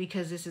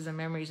because this is a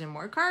Memories and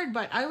More card,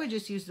 but I would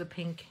just use the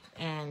pink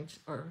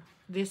or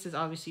this is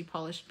obviously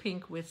polished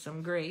pink with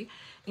some gray,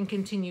 and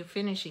continue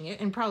finishing it,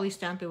 and probably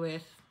stamp it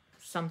with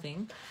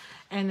something,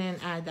 and then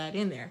add that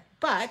in there.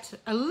 But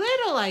a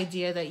little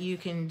idea that you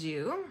can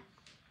do,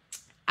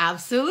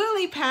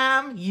 absolutely,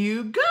 Pam,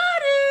 you got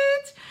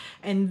it!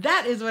 And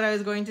that is what I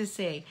was going to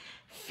say.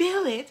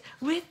 Fill it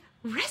with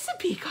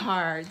recipe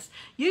cards.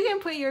 You can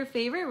put your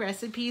favorite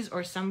recipes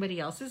or somebody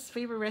else's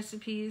favorite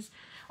recipes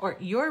or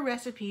your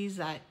recipes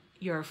that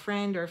your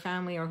friend or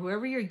family or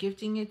whoever you're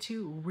gifting it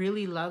to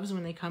really loves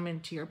when they come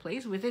into your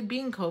place. With it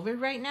being COVID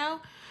right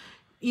now,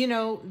 you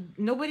know,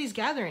 nobody's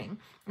gathering.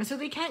 And so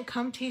they can't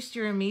come taste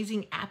your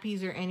amazing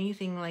appies or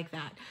anything like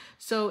that.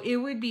 So it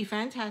would be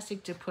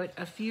fantastic to put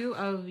a few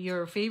of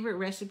your favorite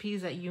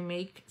recipes that you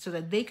make so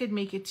that they could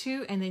make it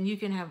too. And then you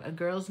can have a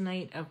girls'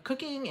 night of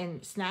cooking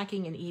and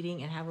snacking and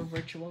eating and have a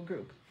virtual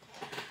group.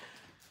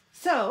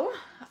 So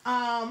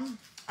I'm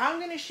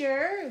going to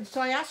share.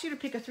 So I asked you to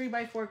pick a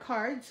 3x4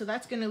 card. So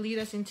that's going to lead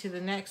us into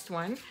the next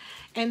one.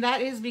 And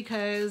that is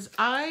because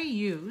I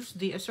use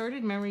the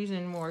Assorted Memories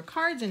and More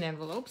cards and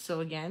envelopes. So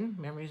again,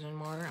 Memories and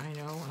More, I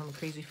know I'm a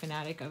crazy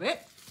fanatic of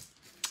it.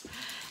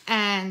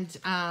 And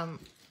I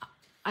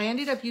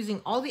ended up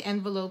using all the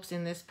envelopes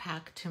in this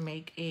pack to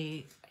make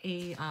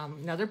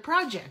another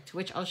project,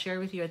 which I'll share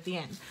with you at the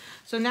end.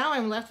 So now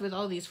I'm left with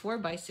all these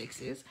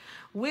 4x6s,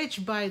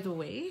 which, by the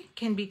way,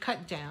 can be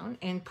cut down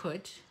and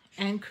put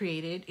and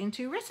created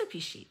into recipe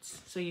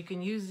sheets. So you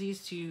can use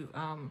these to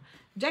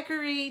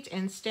decorate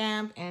and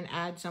stamp and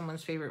add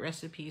someone's favorite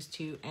recipes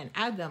to and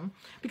add them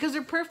because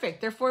they're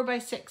perfect. They're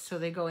 4x6, so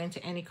they go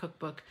into any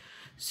cookbook.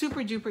 Super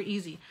duper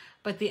easy.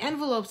 But the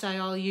envelopes I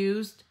all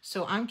used,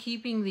 so I'm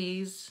keeping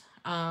these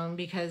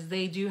because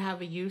they do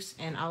have a use,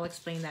 and I'll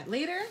explain that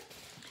later.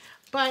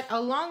 But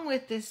along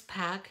with this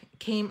pack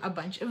came a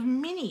bunch of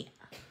mini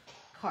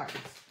cards.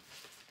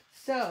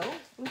 So,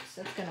 oops,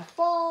 that's gonna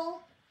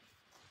fall.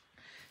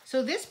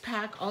 So this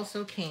pack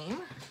also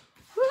came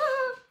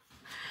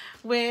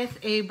with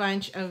a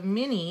bunch of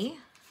mini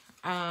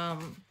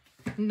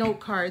note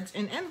cards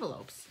and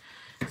envelopes.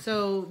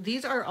 So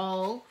these are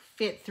all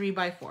fit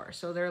 3x4.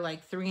 So they're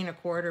like 3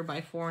 1/4 by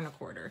 4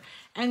 1/4,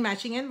 and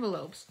matching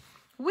envelopes,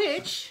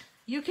 which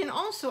you can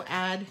also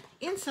add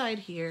inside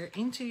here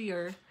into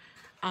your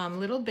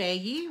little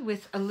baggie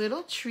with a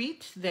little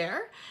treat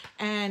there,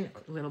 and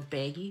a little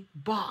baggie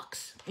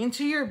box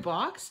into your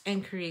box,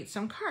 and create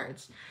some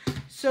cards.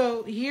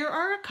 So here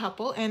are a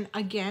couple, and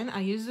again, I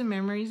use the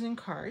Memories and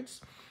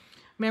Cards,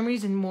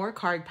 Memories and More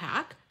card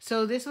pack.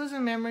 So this was a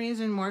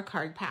Memories and More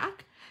card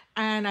pack,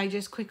 and I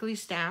just quickly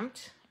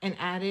stamped and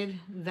added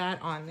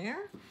that on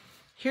there.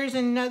 Here's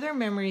another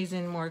Memories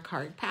and More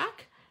card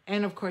pack,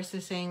 and of course the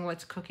saying,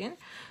 what's cooking.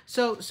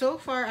 So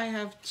far I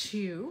have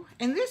 2,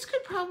 and this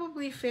could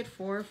probably fit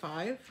 4 or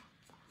 5.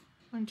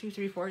 1, 2,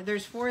 3, 4.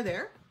 There's 4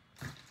 there,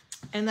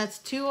 and that's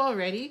 2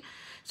 already.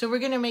 So we're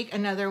gonna make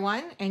another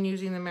one, and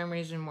using the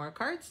Memories and More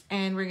cards,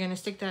 and we're gonna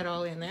stick that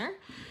all in there.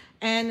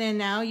 And then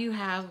now you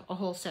have a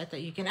whole set that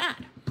you can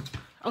add.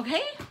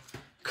 Okay,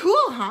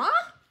 cool,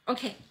 huh?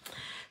 Okay,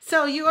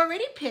 so you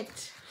already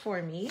picked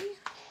for me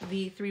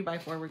the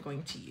 3x4 we're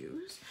going to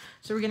use.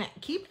 So we're gonna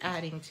keep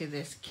adding to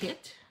this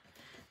kit.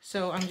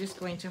 So I'm just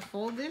going to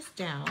fold this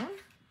down.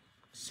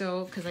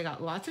 So, because I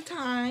got lots of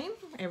time.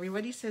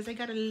 Everybody says I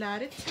got a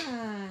lot of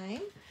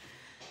time.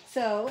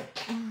 So,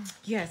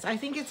 yes, I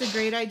think it's a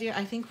great idea.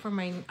 I think for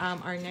my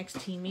our next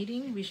team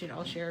meeting, we should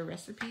all share a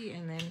recipe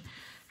and then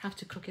have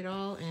to cook it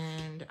all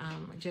and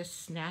just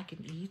snack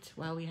and eat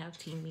while we have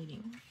team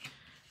meeting.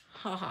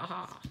 Ha ha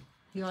ha.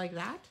 You like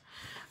that?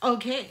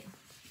 Okay.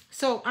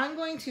 So I'm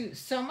going to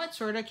somewhat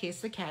sort of case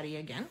the caddy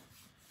again,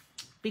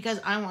 because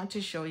I want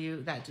to show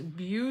you that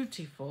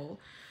beautiful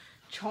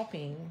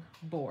chopping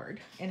board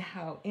and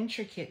how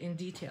intricate and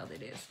detailed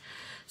it is.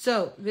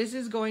 So this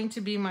is going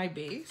to be my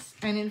base,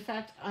 and in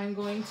fact I'm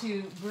going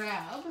to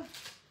grab,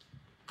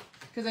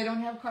 because I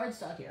don't have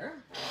cardstock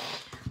here,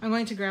 I'm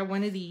going to grab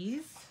one of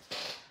these.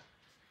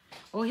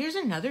 Oh, here's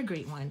another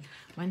great one.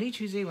 Monday,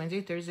 Tuesday,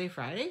 Wednesday, Thursday,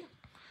 Friday.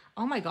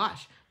 Oh my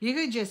gosh, you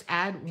could just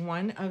add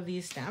one of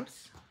these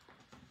stamps.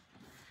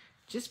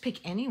 Just pick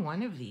any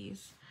one of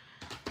these.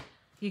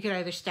 You could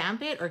either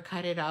stamp it or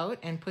cut it out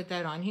and put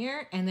that on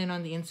here, and then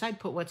on the inside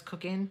put what's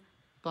cooking,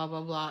 blah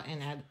blah blah,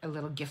 and add a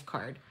little gift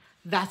card.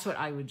 That's what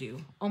I would do.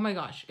 Oh my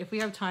gosh, if we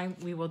have time,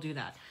 we will do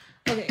that.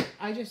 Okay,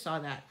 I just saw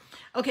that.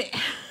 Okay.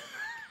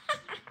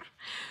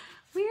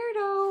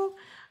 Weirdo.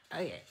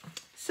 Okay,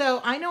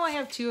 so I know I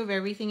have 2 of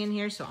everything in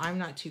here, so I'm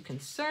not too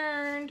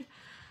concerned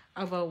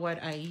about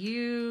what I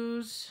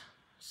use.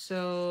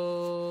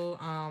 So,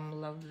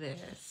 love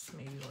this.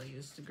 Maybe we'll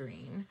use the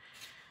green.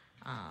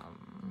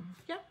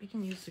 Yep, we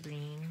can use the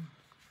green.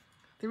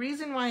 The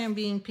reason why I'm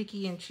being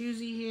picky and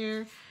choosy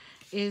here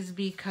is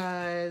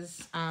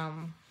because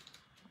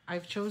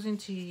I've chosen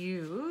to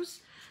use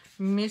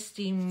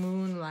Misty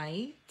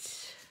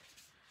Moonlight.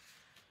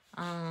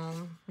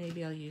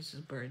 Maybe I'll use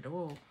this bird.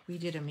 Oh, we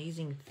did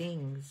Amazing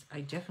Things.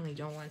 I definitely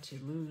don't want to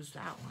lose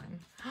that one.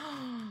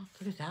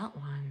 Look at that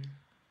one.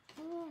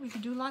 Oh, we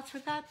could do lots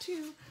with that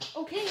too.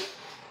 Okay.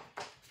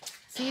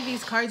 See,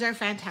 these cards are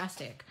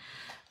fantastic.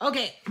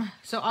 Okay,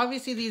 so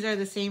obviously these are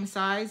the same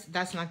size.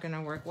 That's not going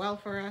to work well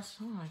for us.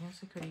 Oh, I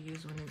guess I could have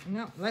used one.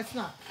 No, let's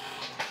not.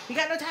 We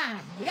got no time.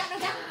 We got no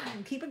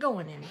time. Keep it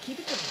going, Annie. Keep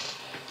it going.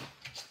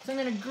 So I'm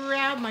going to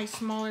grab my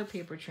smaller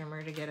paper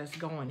trimmer to get us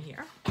going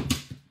here.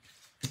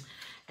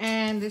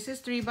 And this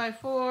is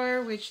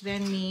 3x4, which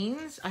then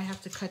means I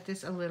have to cut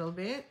this a little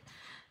bit.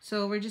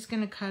 So we're just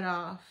going to cut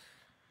off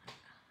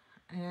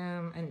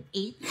an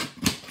 1/8.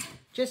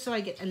 Just so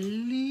I get a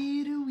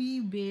little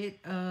wee bit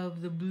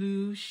of the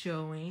blue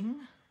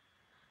showing.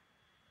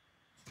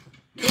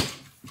 Okay.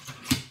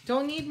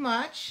 Don't need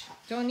much.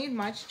 Don't need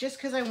much. Just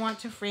because I want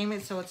to frame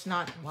it so it's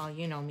not, well,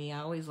 you know me. I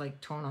always like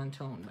tone on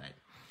tone, but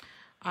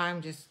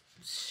I'm just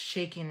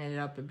shaking it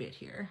up a bit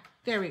here.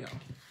 There we go.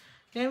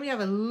 Then we have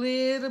a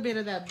little bit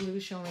of that blue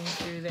showing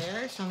through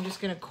there. So I'm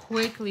just going to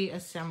quickly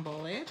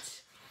assemble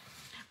it.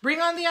 Bring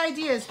on the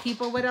ideas,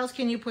 people. What else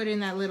can you put in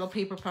that little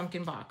paper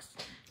pumpkin box?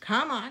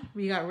 Come on,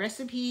 we got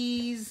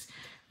recipes,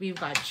 we've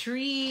got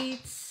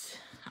treats,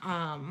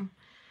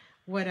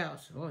 what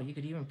else? Oh, you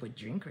could even put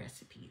drink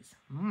recipes.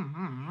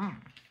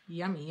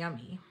 Yummy,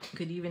 yummy.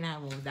 Could even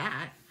have all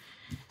that,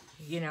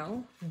 you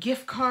know,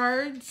 gift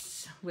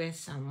cards with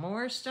some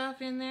more stuff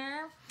in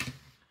there,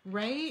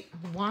 right?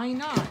 Why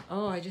not?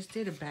 Oh, I just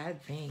did a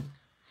bad thing.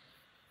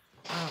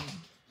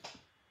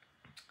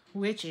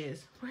 Which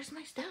is, where's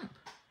my stamp?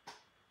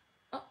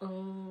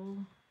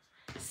 Uh-oh.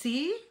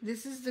 See,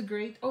 this is the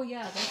great, oh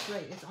yeah, that's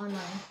right, it's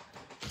online.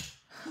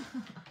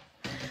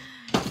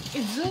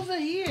 It's over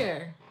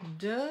here,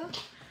 duh.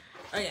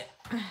 Okay,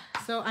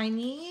 so I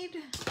need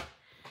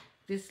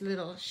this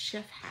little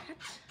chef hat.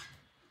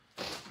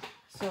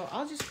 So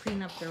I'll just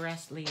clean up the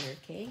rest later,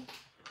 okay?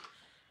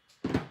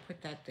 I'll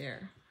put that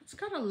there. It's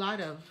got a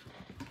lot of,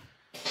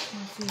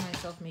 I see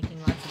myself making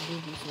lots of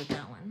boobies with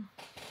that one.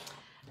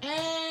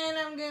 And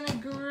I'm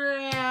gonna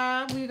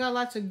grab, we got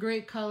lots of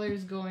great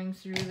colors going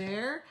through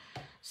there.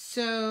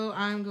 So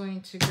I'm going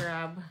to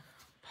grab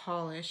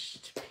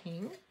polished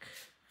pink.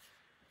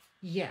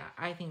 Yeah,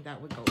 I think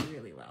that would go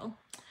really well.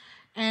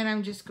 And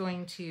I'm just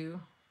going to,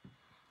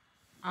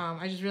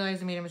 I just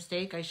realized I made a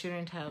mistake. I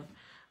shouldn't have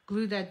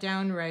glued that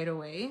down right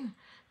away.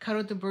 Cut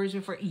out the birds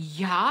before.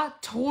 Yeah,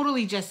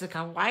 totally,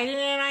 Jessica. Why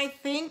didn't I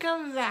think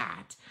of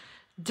that?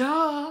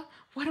 Duh,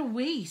 what a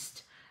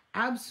waste.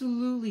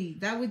 Absolutely.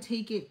 That would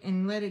take it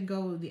and let it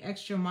go the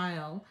extra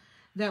mile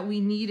that we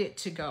need it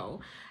to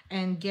go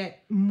and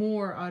get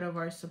more out of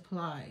our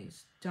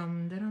supplies.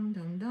 Dum, dum,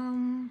 dum,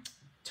 dum.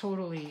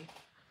 Totally.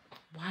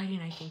 Why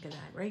didn't I think of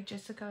that, right,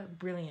 Jessica?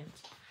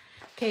 Brilliant.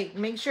 Okay,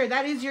 make sure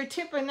that is your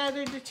tip,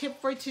 another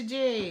tip for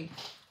today,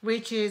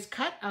 which is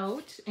cut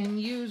out and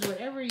use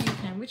whatever you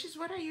can, which is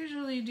what I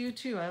usually do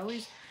too. I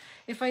always,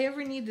 if I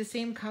ever need the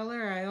same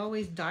color, I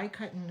always die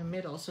cut in the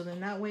middle. So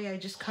then that way I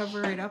just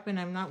cover it up and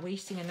I'm not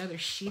wasting another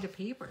sheet of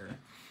paper,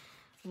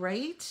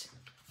 right?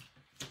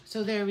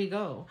 So there we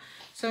go.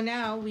 So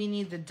now we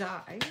need the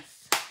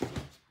dies,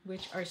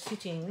 which are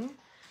sitting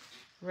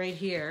right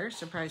here.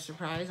 Surprise,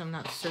 surprise, I'm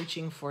not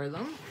searching for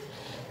them.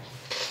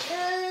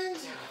 And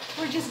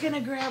we're just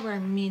gonna grab our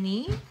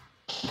mini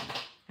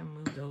and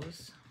move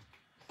those.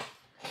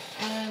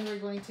 And we're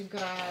going to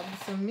grab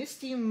some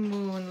Misty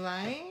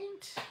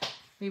Moonlight.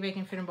 Maybe I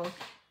can fit them both.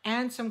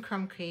 And some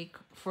crumb cake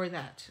for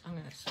that. I'm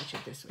gonna switch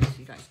it this way so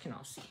you guys can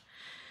all see.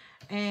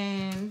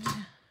 And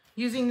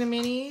using the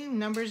mini,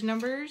 numbers,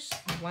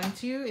 1,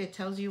 2, it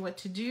tells you what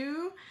to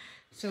do.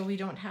 So we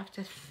don't have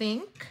to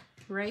think,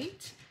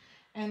 right?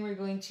 And we're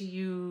going to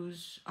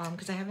use,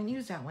 because I haven't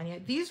used that one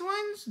yet. These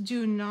ones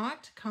do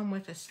not come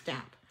with a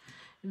stamp.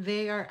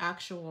 They are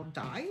actual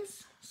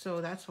dies.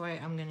 So that's why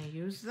I'm gonna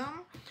use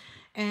them.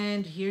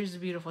 And here's the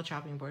beautiful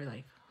chopping board.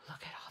 Like,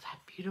 look at all that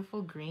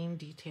beautiful grain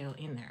detail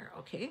in there,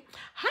 okay?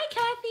 Hi,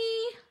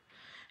 Kathy.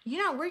 You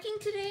not working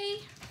today?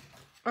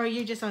 Or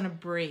you're just on a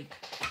break?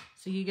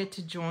 So you get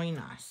to join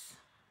us,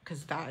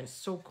 because that is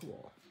so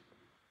cool.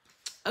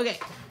 Okay.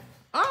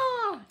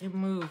 Oh, it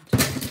moved.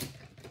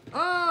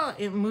 Oh,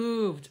 it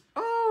moved.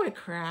 Oh, it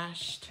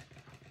crashed.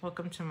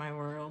 Welcome to my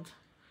world.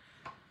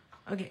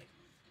 Okay.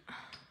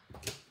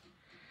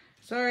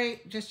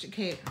 Sorry, just,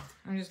 okay.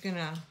 I'm just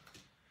gonna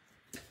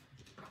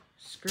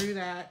screw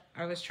that.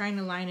 I was trying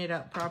to line it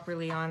up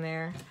properly on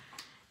there,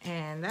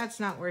 and that's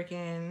not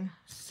working.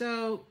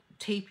 So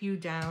tape you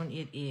down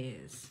it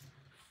is.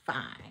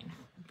 Fine.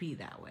 Be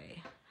that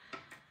way.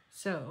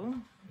 So,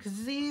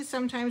 because these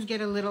sometimes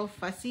get a little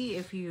fussy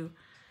if you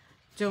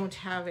don't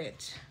have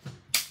it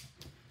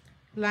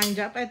lined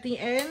up at the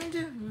end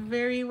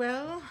very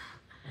well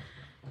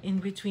in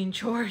between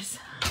chores.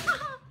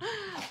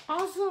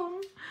 Awesome.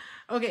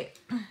 Okay,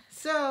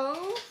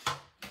 so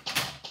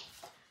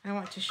I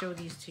want to show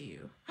these to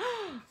you.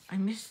 I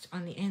missed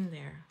on the end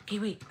there. Okay,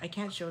 wait, I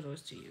can't show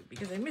those to you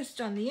because I missed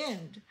on the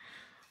end.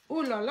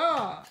 Ooh la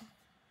la.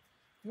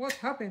 What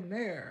happened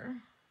there?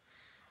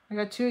 I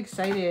got too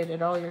excited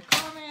at all your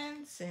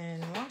comments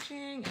and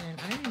watching,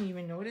 and I didn't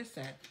even notice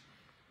that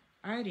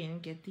I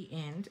didn't get the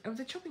end of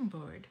the chopping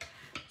board.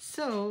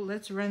 So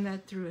let's run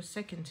that through a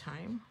second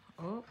time.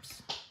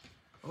 Oops.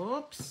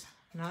 Oops.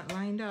 Not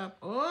lined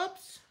up.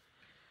 Oops.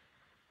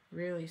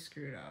 Really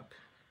screwed up.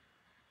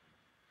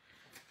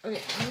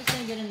 Okay, I'm just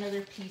going to get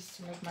another piece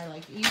to make my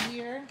life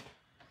easier.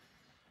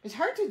 It's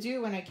hard to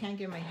do when I can't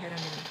get my head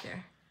underneath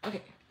there.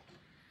 Okay.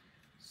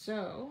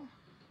 So,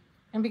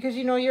 and because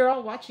you know you're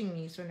all watching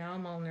me, so now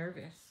I'm all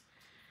nervous.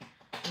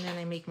 And then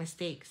I make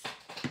mistakes.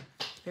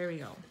 There we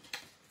go.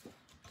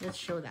 Let's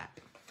show that.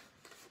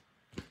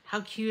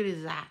 How cute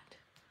is that?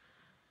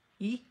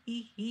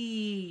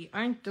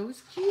 Aren't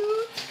those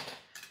cute?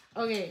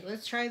 Okay,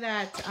 let's try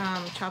that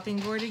chopping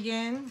board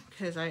again,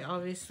 because I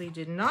obviously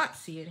did not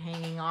see it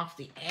hanging off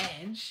the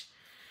edge.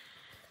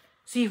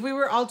 See, if we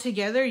were all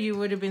together, you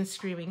would have been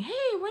screaming,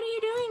 "Hey, what are you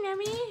doing,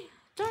 Nemi?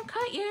 Don't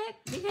cut yet,"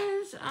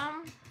 because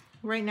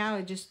right now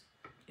it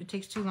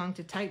takes too long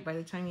to type. By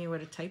the time you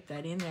would have typed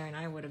that in there and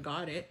I would have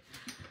got it,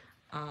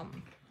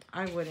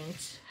 I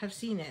wouldn't have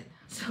seen it.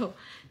 So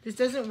this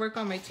doesn't work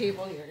on my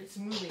table here. It's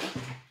moving.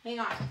 Hang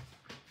on.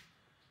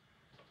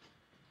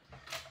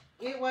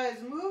 It was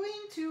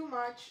moving too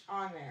much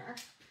on there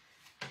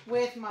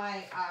with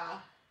my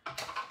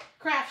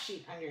craft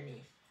sheet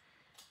underneath.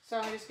 So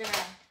I'm just going to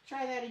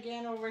try that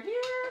again over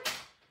here.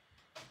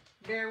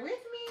 Bear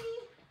with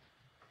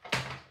me.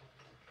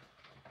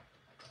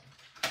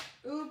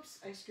 Oops,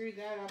 I screwed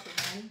that up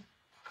again.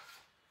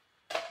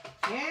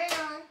 Hang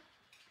on.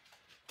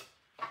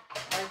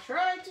 I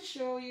tried to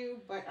show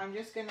you, but I'm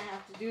just going to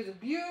have to do the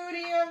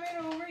beauty of it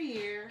over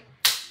here.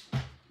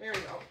 There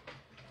we go.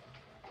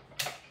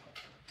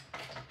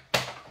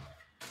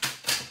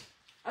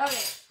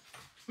 Okay,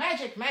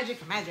 magic,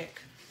 magic,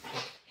 magic.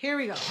 Here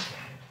we go.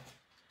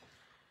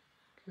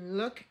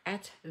 Look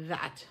at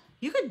that.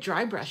 You could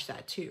dry brush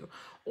that too,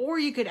 or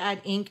you could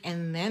add ink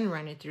and then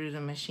run it through the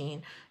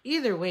machine.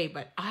 Either way,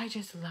 but I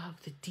just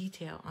love the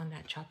detail on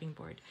that chopping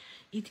board.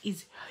 It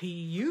is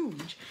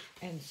huge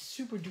and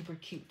super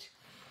duper cute.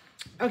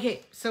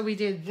 Okay, so we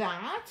did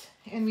that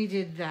and we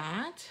did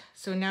that.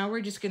 So now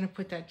we're just going to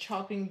put that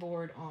chopping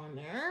board on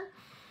there.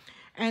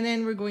 And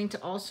then we're going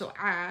to also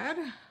add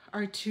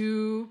our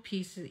two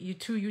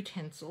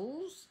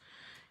utensils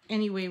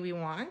any way we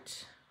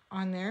want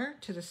on there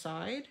to the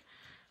side,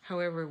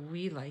 however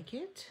we like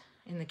it.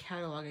 In the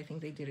catalog, I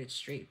think they did it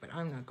straight, but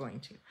I'm not going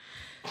to.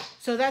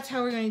 So that's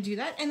how we're going to do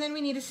that. And then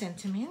we need a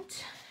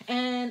sentiment.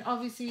 And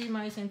obviously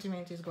my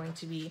sentiment is going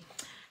to be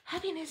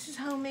happiness is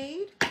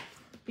homemade,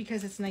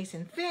 because it's nice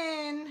and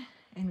thin,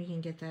 and we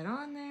can get that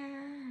on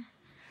there.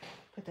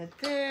 Put that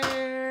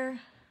there.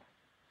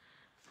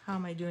 How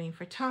am I doing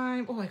for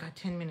time? Oh, I got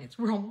 10 minutes.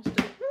 We're almost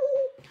done.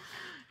 Woo!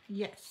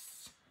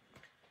 Yes.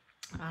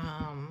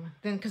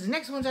 Then, because the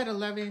next one's at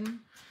 11,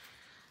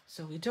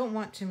 so we don't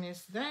want to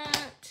miss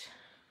that.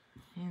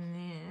 And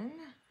then,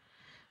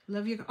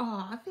 love your,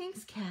 oh,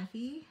 thanks,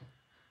 Kathy.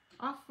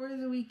 Off for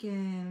the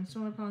weekend.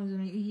 Smaller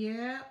problems.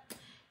 Yeah,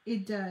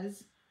 it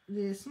does.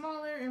 The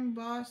smaller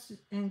emboss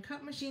and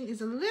cut machine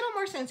is a little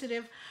more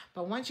sensitive,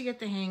 but once you get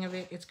the hang of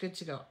it, it's good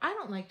to go. I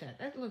don't like that.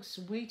 That looks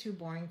way too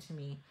boring to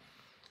me.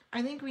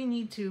 I think we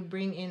need to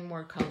bring in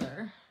more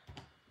color.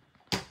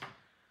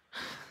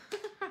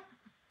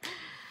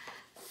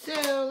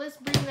 So let's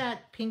bring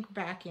that pink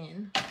back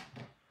in.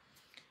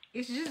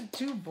 It's just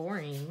too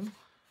boring.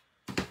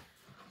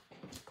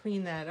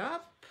 Clean that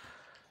up.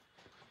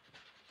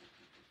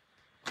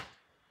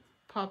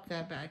 Pop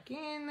that back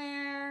in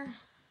there.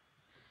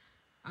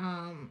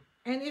 And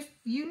if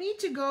you need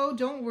to go,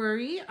 don't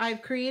worry.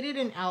 I've created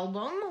an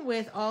album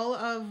with all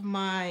of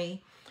my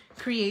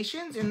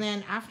creations, and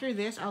then after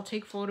this, I'll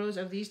take photos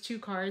of these two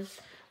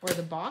cards, or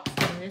the box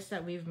and this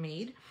that we've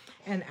made,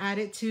 and add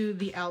it to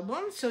the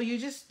album. So you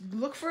just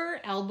look for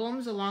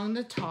albums along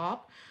the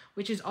top,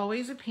 which is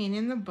always a pain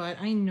in the butt.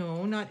 I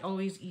know, not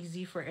always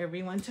easy for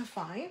everyone to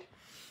find.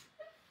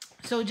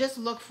 So just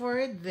look for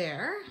it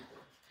there.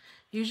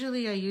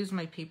 Usually I use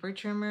my paper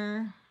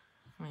trimmer,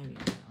 maybe,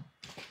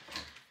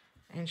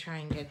 and try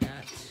and get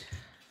that.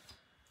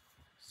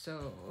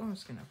 So I'm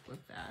just gonna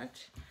flip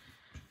that.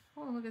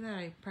 Oh, look at that,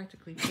 I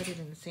practically put it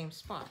in the same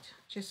spot,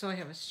 just so I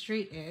have a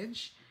straight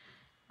edge,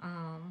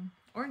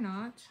 or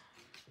not.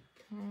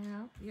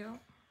 Yep.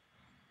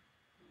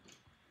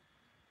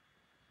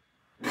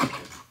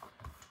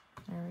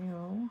 There we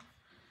go.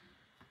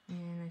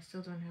 And I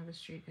still don't have a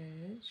straight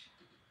edge.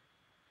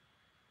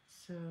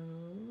 So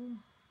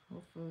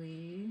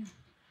hopefully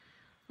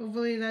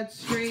that's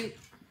straight.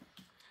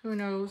 Who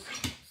knows?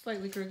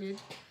 Slightly crooked.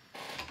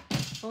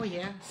 Oh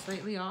yeah,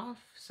 slightly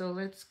off. So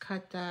let's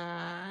cut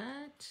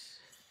that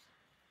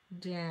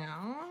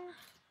down.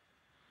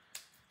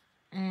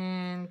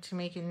 And to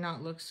make it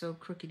not look so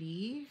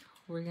crookedy,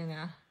 we're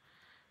gonna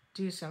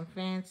do some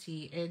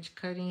fancy edge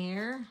cutting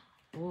here.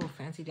 Oh,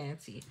 fancy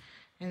dancy.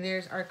 And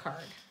there's our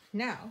card.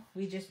 Now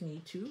we just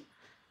need to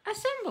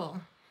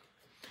assemble.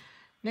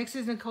 Next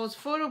is Nicole's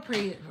photo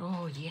parade.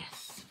 Oh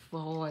yes.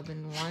 Oh, I've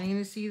been wanting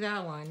to see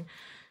that one,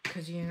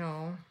 because you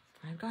know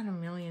I've got a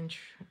million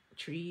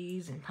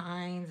trees and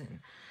pines, and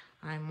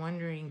I'm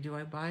wondering, do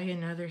I buy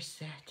another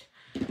set?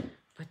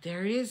 But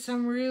there is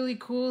some really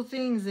cool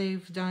things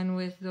they've done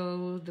with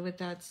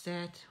that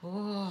set.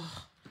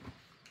 Oh,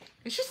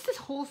 it's just this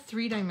whole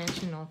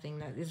three-dimensional thing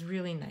that is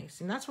really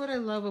nice, and that's what I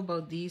love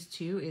about these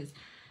two, is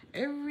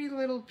every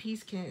little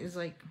piece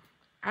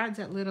adds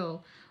that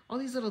little, all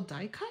these little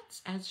die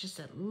cuts adds just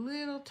that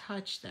little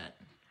touch that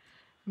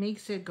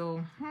makes it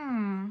go,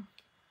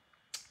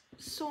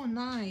 so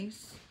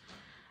nice.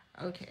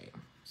 Okay,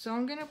 so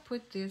I'm gonna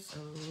put this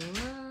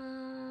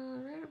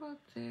right about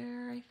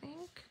there, I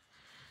think,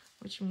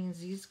 which means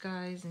these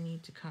guys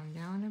need to come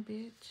down a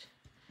bit.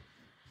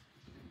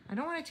 I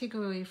don't want to take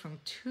away from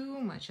too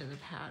much of the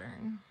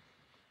pattern,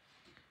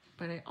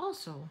 but I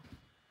also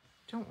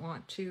don't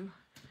want to.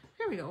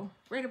 There we go,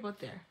 right about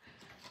there.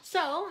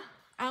 So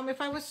if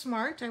I was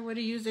smart, I would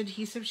have used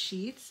adhesive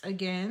sheets.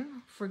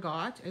 Again,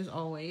 forgot, as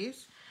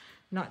always,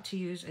 not to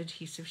use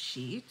adhesive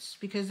sheets,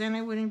 because then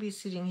I wouldn't be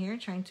sitting here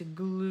trying to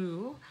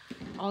glue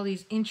all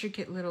these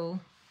intricate little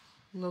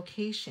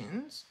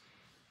locations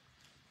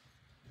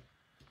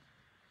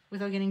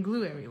without getting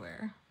glue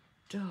everywhere.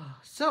 Duh.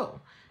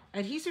 So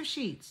adhesive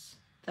sheets,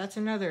 that's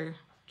another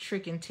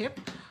trick and tip.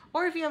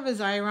 Or if you have a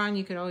Xyron,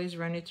 you could always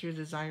run it through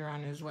the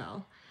Xyron as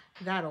well.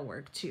 That'll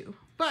work too.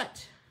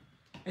 But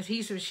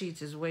adhesive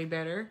sheets is way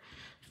better,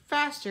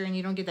 faster, and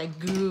you don't get that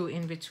glue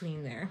in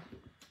between there.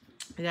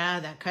 Yeah,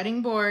 that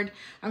cutting board.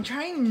 I'm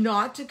trying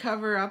not to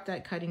cover up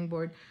that cutting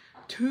board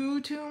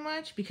too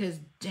much, because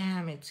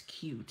damn, it's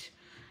cute.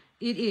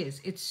 It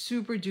is. It's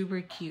super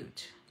duper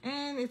cute.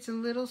 And it's a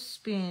little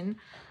spin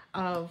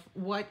of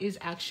what is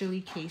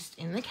actually cased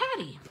in the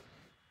caddy.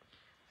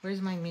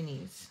 Where's my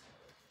minis?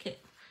 Okay,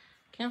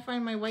 can't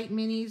find my white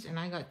minis, and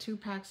I got 2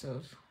 packs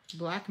of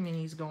black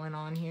minis going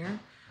on here.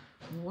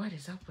 What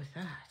is up with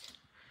that?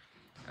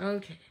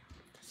 Okay,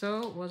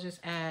 so we'll just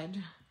add,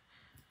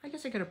 I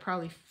guess I could have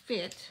probably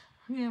fit,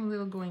 yeah, I'm a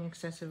little going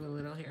excessive a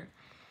little here.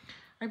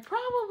 I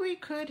probably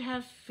could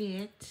have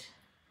fit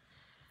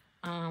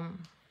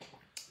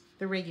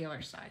the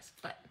regular size,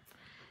 but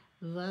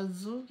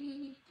that's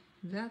okay.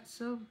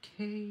 That's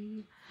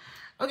okay.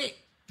 Okay,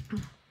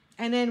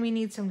 and then we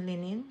need some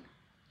linen,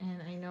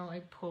 and I know I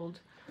pulled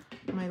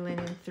my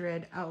linen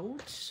thread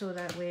out so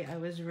that way I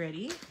was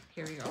ready.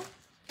 Here we go.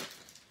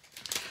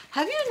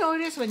 Have you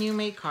noticed when you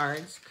make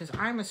cards, because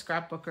I'm a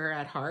scrapbooker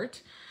at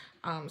heart,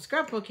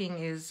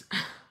 scrapbooking is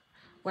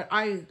what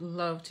I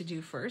love to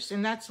do first,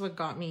 and that's what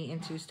got me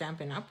into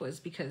Stampin' Up! Was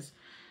because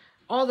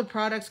all the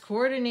products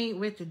coordinate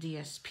with the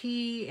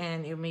DSP,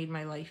 and it made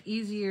my life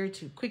easier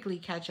to quickly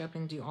catch up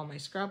and do all my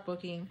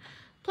scrapbooking.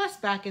 Plus,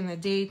 back in the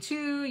day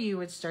too, you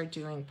would start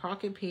doing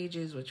pocket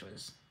pages, which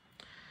was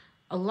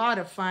a lot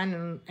of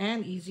fun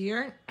and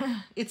easier.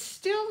 It's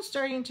still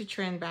starting to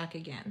trend back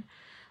again.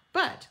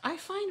 But I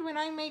find when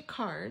I make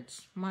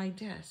cards, my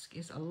desk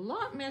is a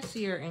lot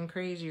messier and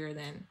crazier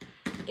than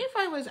if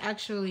I was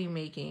actually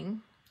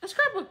making a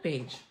scrapbook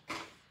page.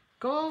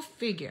 Go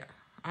figure.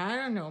 I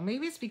don't know.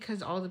 Maybe it's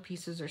because all the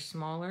pieces are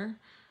smaller.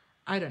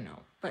 I don't know.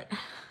 But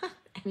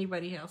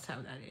anybody else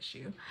have that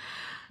issue?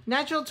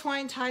 Natural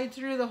twine tied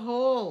through the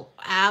hole.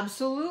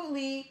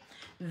 Absolutely.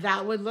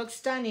 That would look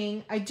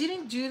stunning. I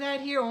didn't do that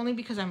here only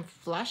because I'm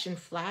flush and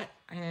flat,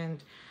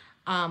 and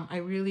I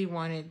really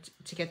wanted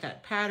to get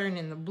that pattern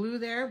in the blue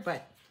there.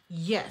 But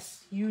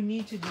yes, you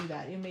need to do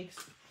that.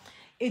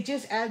 It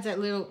just adds that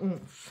little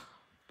oomph.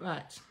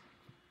 But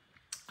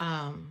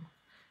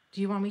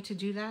do you want me to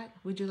do that?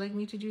 Would you like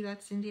me to do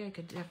that, Cindy? I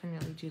could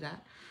definitely do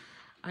that.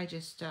 I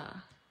just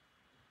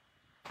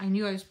I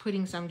knew I was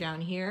putting some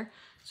down here,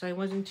 so I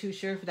wasn't too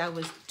sure if that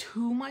was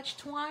too much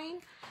twine,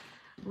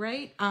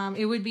 right?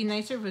 It would be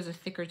nicer if it was a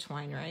thicker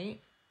twine,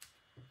 right?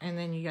 And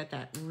then you got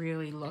that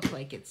really look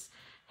like it's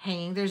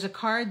hanging. There's a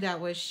card that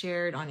was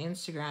shared on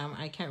Instagram.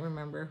 I can't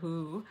remember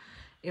who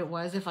it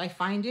was. If I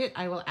find it,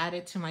 I will add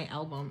it to my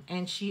album.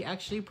 And she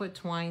actually put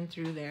twine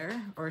through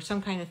there, or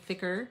some kind of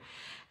thicker,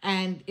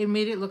 and it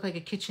made it look like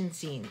a kitchen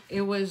scene.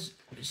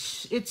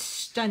 It's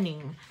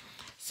stunning.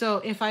 So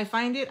if I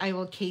find it, I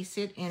will case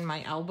it in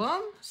my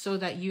album so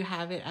that you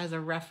have it as a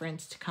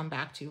reference to come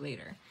back to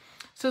later.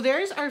 So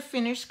there's our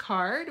finished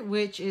card,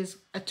 which is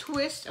a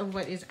twist of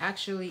what is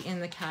actually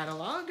in the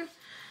catalog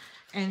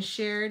and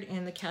shared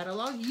in the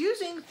catalog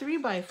using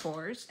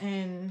 3x4s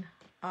and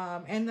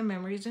the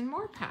Memories and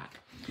More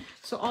pack.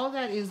 So all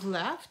that is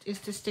left is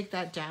to stick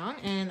that down,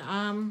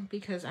 and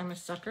because I'm a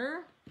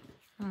sucker,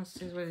 let's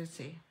see, what does it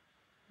say?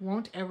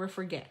 Won't ever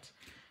forget.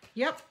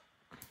 Yep,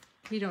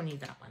 we don't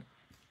need that one.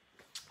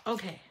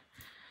 Okay.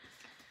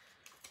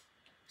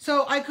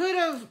 So I could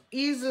have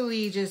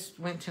easily just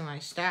went to my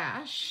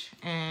stash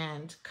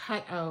and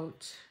cut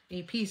out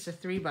a piece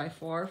of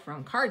 3x4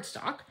 from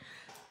cardstock,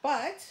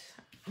 but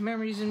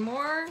Memories and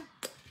More,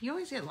 you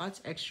always get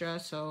lots extra,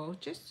 so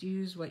just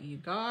use what you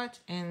got.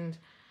 And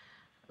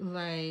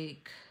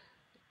like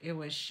it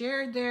was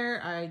shared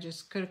there, I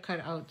just could have cut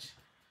out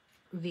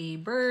the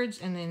birds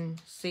and then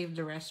saved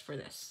the rest for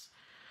this.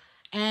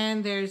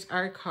 And there's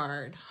our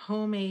card.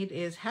 Homemade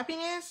is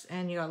happiness,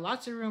 and you got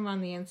lots of room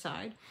on the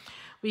inside.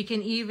 We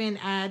can even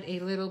add a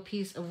little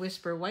piece of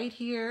Whisper White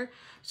here,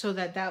 so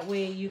that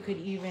way you could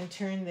even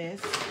turn this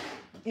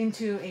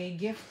into a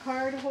gift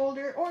card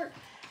holder, or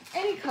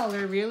any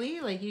color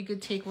really. Like you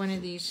could take one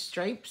of these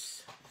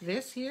stripes,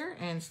 this here,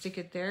 and stick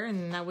it there,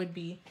 and that would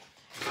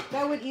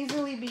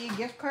easily be a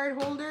gift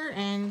card holder.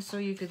 And so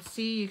you could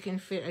see you can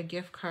fit a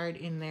gift card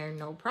in there,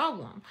 no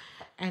problem.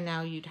 And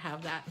now you'd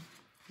have that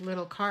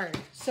little card.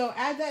 So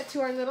add that to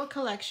our little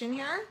collection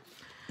here.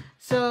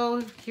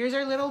 So here's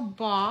our little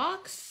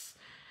box,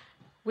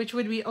 which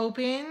would be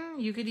open.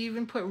 You could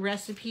even put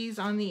recipes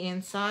on the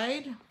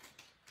inside.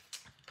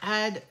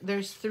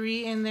 There's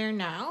 3 in there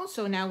now.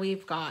 So now we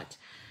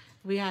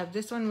have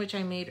this one, which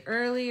I made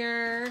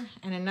earlier,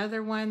 and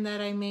another one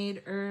that I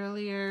made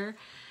earlier.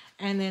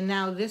 And then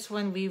now this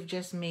one we've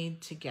just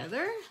made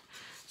together.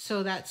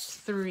 So that's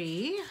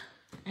 3.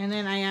 And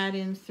then I add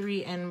in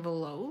 3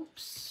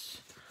 envelopes.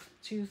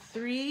 2,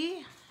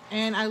 3.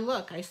 And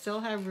I still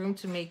have room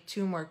to make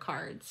 2 more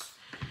cards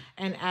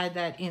and add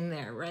that in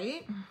there,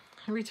 right?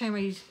 Every time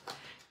I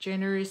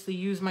generously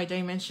use my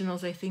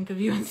dimensionals, I think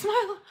of you and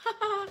smile.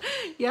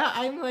 Yeah,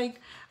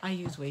 I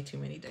use way too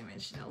many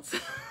dimensionals.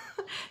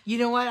 You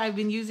know what? I've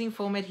been using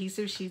foam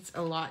adhesive sheets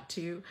a lot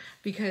too,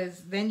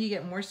 because then you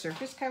get more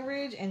surface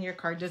coverage and your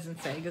card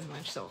doesn't sag as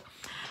much. So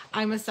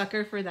I'm a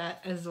sucker for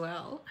that as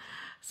well.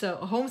 So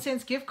a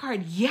HomeSense gift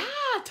card, yeah,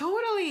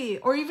 totally.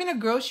 Or even a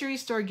grocery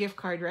store gift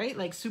card, right?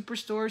 Like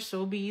Superstore,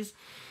 Sobeys,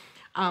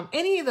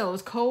 any of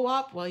those.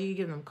 Co-op, well, you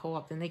give them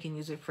co-op, then they can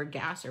use it for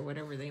gas or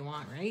whatever they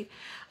want, right?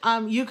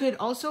 You could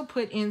also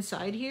put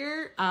inside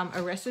here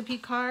a recipe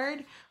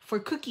card for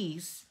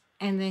cookies,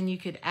 and then you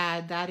could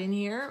add that in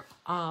here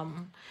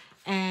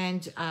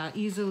and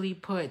easily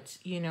put,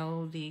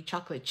 the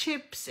chocolate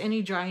chips,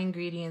 any dry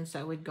ingredients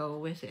that would go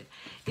with it.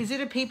 Is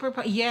it a paper?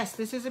 Yes,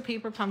 this is a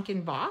paper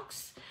pumpkin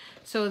box.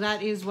 So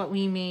that is what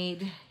we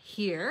made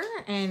here,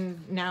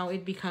 and now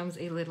it becomes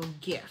a little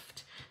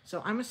gift.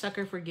 So I'm a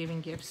sucker for giving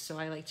gifts, so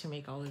I like to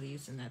make all of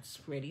these, and that's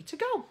ready to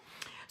go.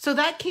 So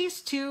that case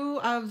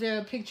 2 of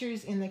the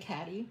pictures in the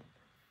caddy.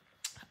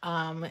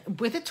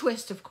 with a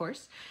twist, of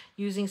course,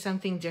 using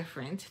something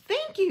different.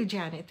 Thank you,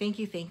 Janet. Thank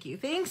you, thank you.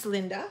 Thanks,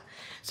 Linda.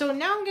 So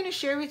now I'm going to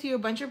share with you a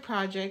bunch of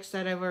projects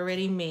that I've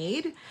already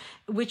made,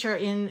 which are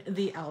in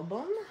the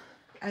album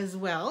as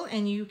well.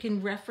 And you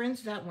can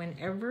reference that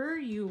whenever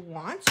you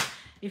want.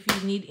 If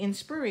you need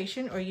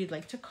inspiration or you'd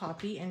like to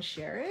copy and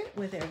share it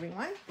with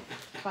everyone,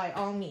 by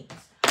all means.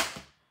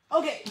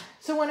 Okay,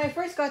 so when I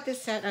first got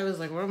this set, I was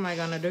like, what am I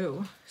gonna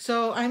do?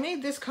 So I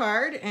made this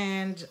card,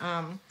 and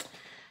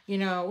you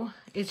know,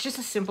 it's just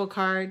a simple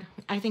card.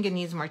 I think it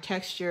needs more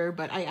texture,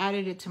 but I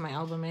added it to my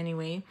album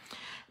anyway.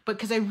 But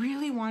because I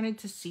really wanted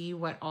to see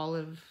what all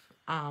of,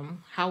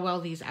 how well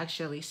these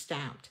actually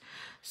stamped.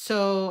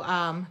 So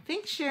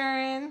thanks,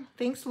 Sharon.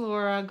 Thanks,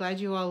 Laura.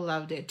 Glad you all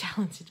loved it.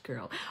 Talented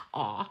girl.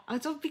 Aw,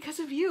 it's all because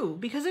of you.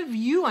 Because of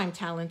you, I'm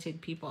talented,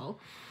 people.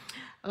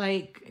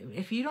 Like,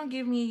 if you don't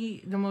give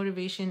me the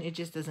motivation, it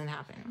just doesn't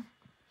happen.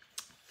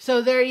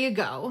 So there you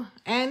go.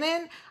 And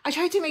then I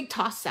tried to make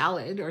tossed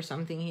salad or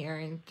something here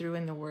and threw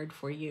in the word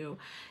for you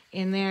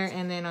in there.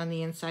 And then on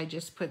the inside,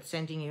 just put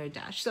sending you a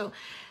dash. So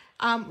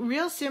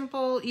real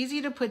simple,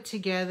 easy to put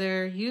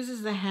together,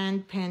 uses the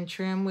hand pen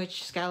trim,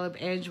 which scallop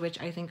edge, which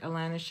I think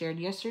Alana shared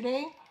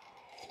yesterday.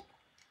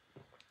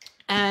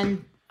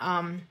 And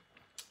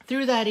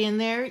threw that in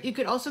there. You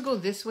could also go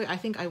this way. I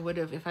think I would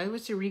have, if I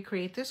was to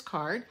recreate this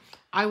card,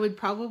 I would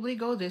probably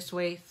go this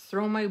way,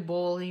 throw my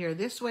bowl here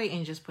this way,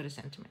 and just put a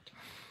sentiment.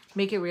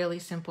 Make it really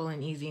simple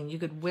and easy. And you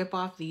could whip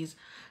off these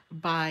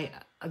by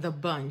the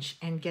bunch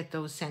and get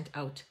those sent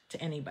out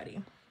to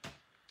anybody.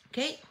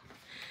 Okay.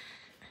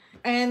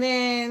 And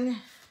then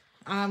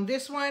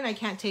this one, I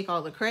can't take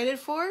all the credit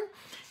for.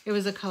 It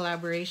was a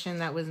collaboration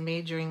that was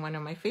made during one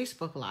of my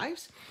Facebook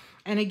Lives.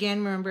 And again,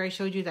 remember I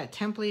showed you that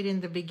template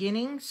in the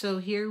beginning. So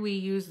here we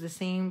use the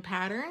same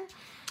pattern.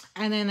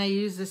 And then I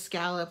use the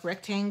scallop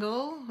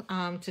rectangle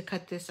to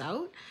cut this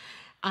out.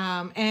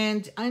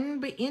 And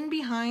in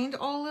behind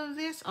all of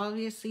this,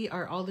 obviously,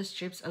 are all the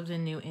strips of the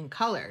New in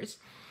Colors.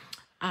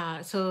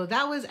 So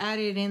that was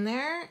added in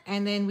there.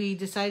 And then we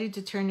decided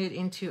to turn it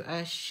into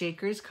a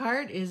Shakers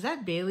card. Is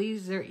that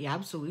Bailey's? Yeah,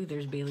 absolutely.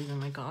 There's Bailey's in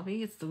my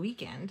coffee. It's the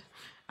weekend.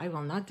 I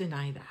will not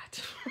deny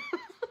that.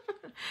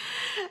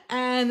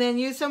 And then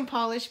use some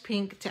polished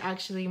pink to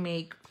actually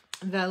make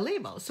the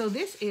label. So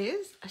this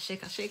is a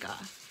shaker.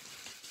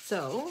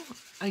 So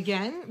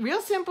again,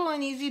 real simple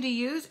and easy to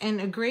use,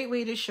 and a great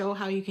way to show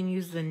how you can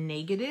use the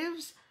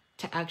negatives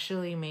to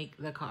actually make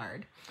the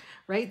card,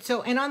 right?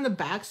 So, and on the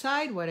back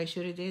side, what I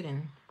should have did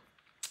and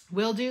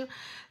will do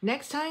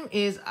next time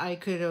is I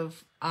could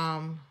have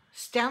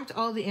stamped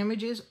all the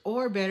images,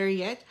 or better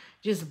yet,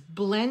 just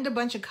blend a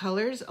bunch of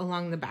colors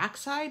along the back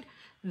side,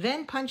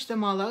 then punch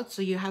them all out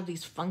so you have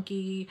these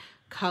funky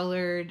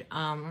colored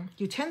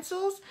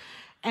utensils.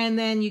 And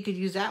then you could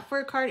use that for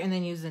a card and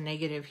then use the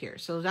negative here.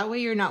 So that way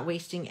you're not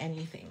wasting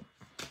anything.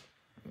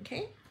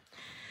 Okay.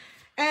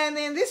 And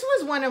then this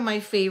was one of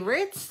my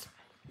favorites.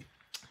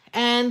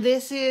 And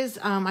this is,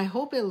 I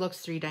hope it looks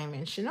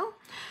three-dimensional.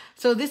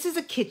 So this is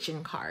a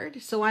kitchen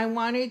card. So I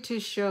wanted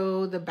to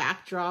show the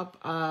backdrop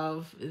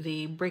of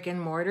the brick and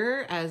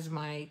mortar as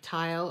my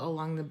tile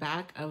along the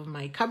back of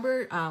my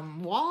cupboard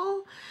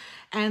wall.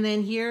 And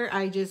then here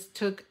I just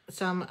took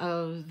some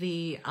of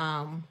the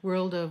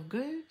World of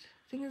Good.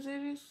 Is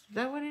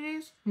that what it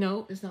is?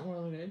 No, it's not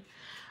World of Good.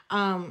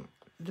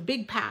 The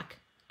big pack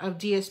of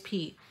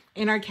DSP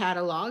in our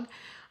catalog.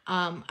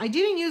 I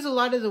didn't use a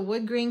lot of the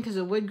wood grain because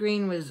the wood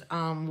grain was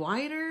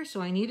wider,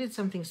 so I needed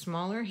something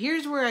smaller.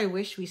 Here's where I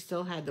wish we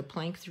still had the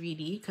Plank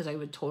 3D, because I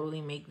would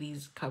totally make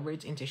these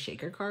cupboards into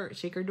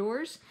shaker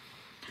doors,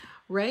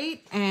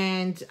 right?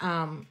 And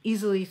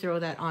easily throw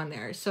that on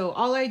there. So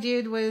all I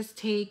did was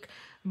take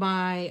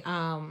my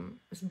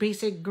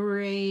basic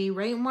gray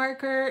right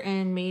marker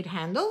and made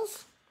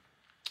handles.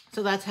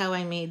 So that's how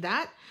I made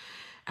that.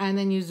 And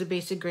then use the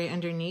basic gray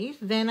underneath.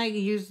 Then I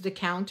used the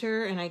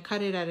counter and I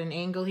cut it at an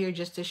angle here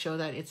just to show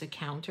that it's a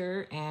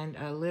counter and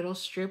a little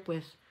strip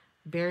with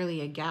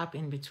barely a gap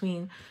in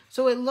between.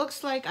 So it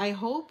looks like, I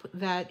hope,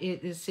 that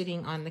it is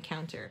sitting on the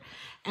counter.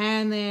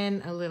 And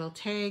then a little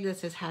tag that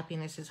says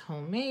happiness is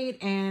homemade,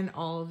 and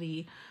all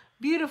the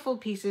beautiful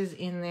pieces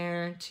in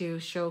there to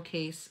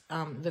showcase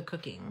the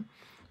cooking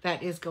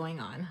that is going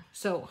on.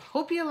 So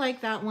hope you like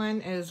that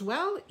one as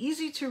well.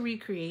 Easy to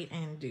recreate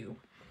and do.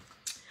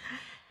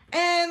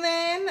 And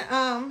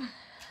then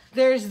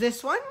there's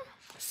this one.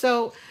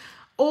 So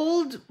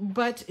old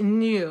but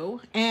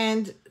new,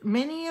 and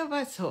many of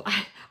us, so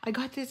I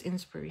got this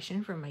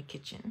inspiration from my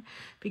kitchen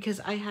because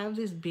I have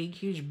this big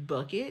huge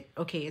bucket.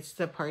 Okay, it's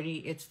the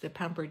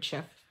Pampered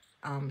Chef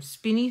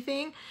spinny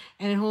thing,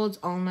 and it holds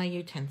all my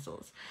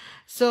utensils.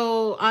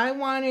 So I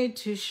wanted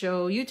to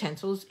show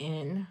utensils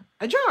in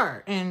a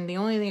jar, and the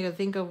only thing I could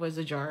think of was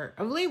a jar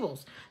of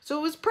labels. So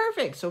it was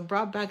perfect. So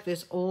brought back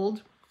this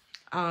old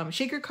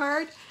shaker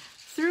card,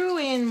 threw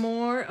in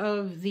more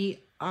of the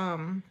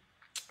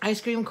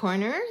ice cream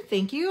corner.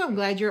 Thank you. I'm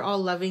glad you're all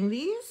loving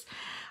these.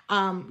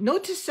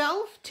 Note to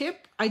self,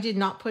 tip, I did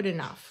not put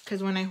enough,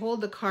 because when I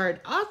hold the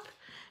card up,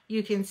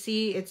 you can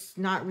see it's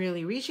not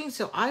really reaching.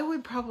 So I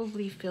would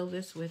probably fill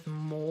this with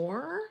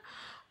more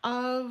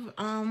of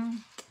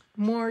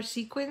more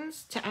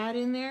sequins to add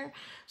in there.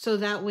 So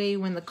that way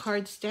when the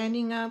card's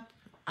standing up,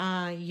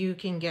 you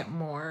can get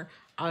more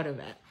out of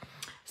it.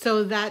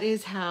 So that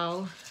is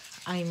how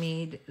I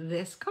made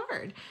this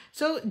card.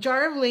 So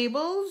jar of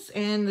labels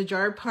and the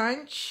jar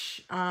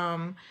punch,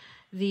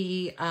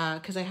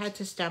 because I had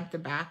to stamp the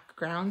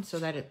background so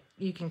that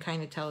you can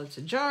kind of tell it's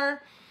a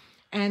jar.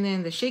 And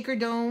then the shaker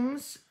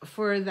domes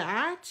for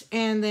that.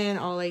 And then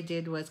all I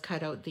did was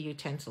cut out the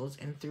utensils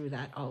and threw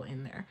that all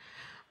in there.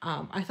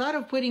 I thought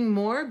of putting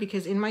more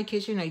because in my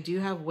kitchen, I do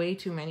have way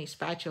too many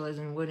spatulas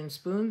and wooden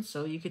spoons.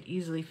 So you could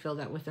easily fill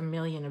that with a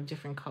million of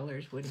different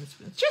colors wooden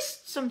spoons.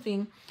 Just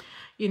something,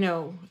 you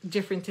know,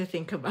 different to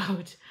think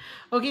about.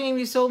 Okay,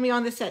 Amy, you sold me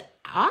on the set.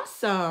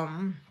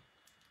 Awesome.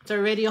 It's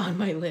already on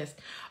my list.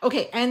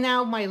 Okay, and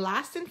now my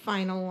last and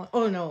final one.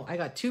 Oh no, I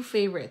got two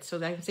favorites.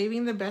 So I'm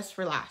saving the best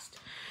for last.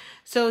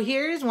 So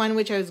here's one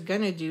which I was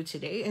going to do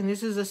today. And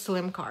this is a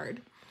slim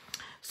card.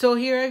 So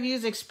here I've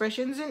used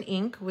Expressions in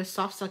Ink with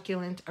Soft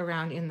Succulent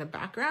around in the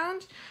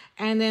background.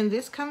 And then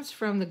this comes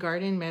from the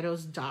Garden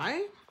Meadows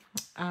die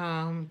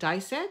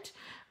set,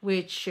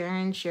 which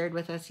Sharon shared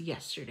with us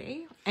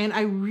yesterday. And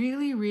I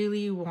really,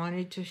 really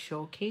wanted to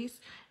showcase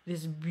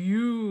this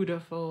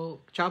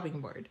beautiful chopping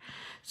board.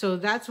 So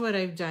that's what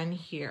I've done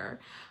here.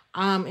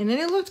 And then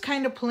it looked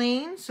kind of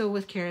plain. So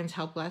with Karen's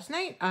help last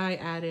night, I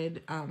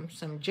added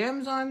some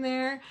gems on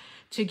there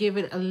to give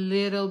it a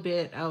little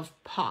bit of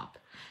pop.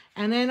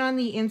 And then on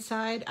the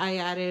inside, I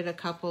added a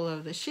couple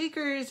of the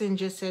shakers and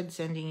just said,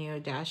 sending you a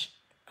dash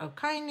of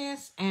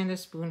kindness and a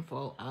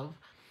spoonful of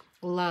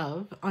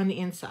love on the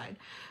inside.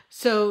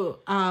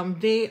 So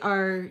they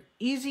are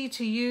easy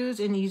to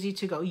use and easy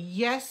to go.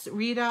 Yes,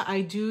 Rita,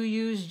 I do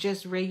use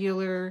just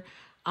regular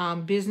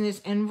business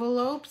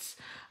envelopes,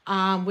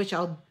 which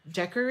I'll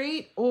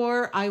decorate,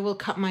 or I will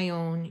cut my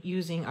own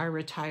using our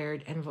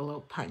retired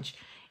envelope punch.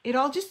 It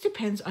all just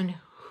depends on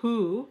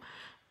who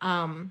who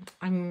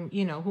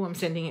I'm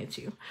sending it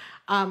to.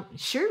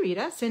 Sure,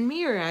 Rita, send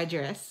me your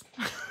address.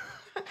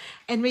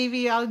 And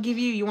maybe I'll give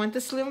you want the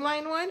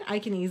slimline one? I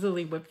can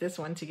easily whip this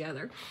one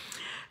together.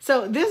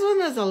 So this one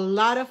was a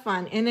lot of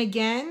fun. And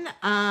again,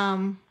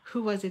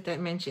 who was it that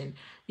mentioned?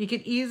 You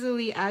could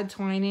easily add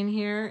twine in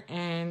here,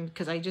 and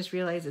because I just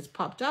realized it's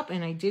popped up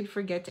and I did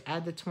forget to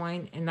add the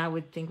twine, and I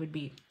would think would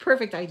be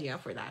perfect idea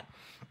for that.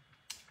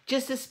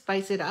 Just to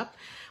spice it up.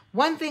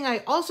 One thing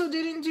I also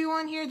didn't do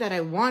on here that I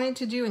wanted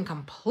to do and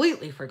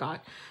completely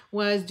forgot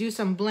was do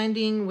some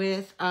blending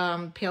with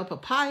pale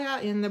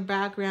papaya in the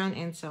background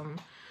and some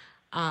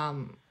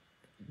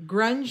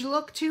grunge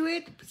look to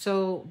it.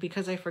 So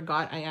because I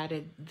forgot, I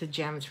added the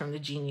gems from the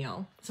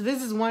Genial. So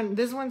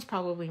this one's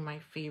probably my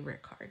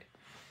favorite card.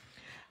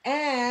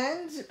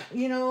 And,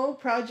 you know,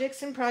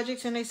 projects,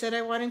 and I said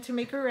I wanted to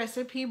make a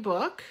recipe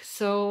book.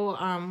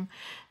 So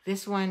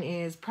this one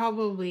is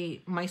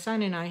probably, my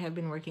son and I have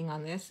been working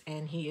on this,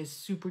 and he is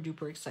super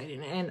duper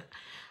excited. And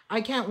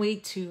I can't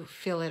wait to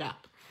fill it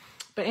up.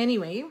 But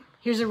anyway,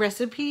 here's a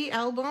recipe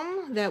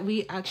album that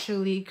we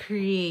actually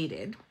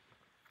created.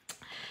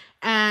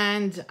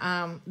 And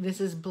this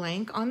is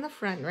blank on the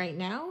front right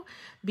now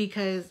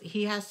because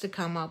he has to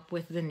come up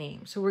with the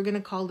name. So we're going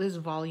to call this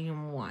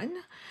Volume 1.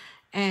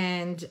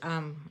 And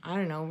I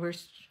don't know,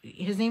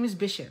 his name is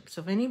Bishop.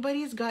 So if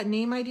anybody's got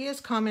name ideas,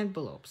 comment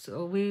below.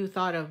 So we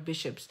thought of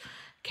Bishop's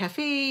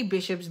Cafe,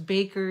 Bishop's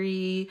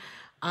Bakery,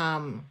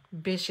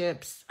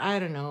 Bishop's, I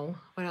don't know,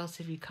 what else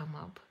have you come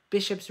up?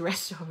 Bishop's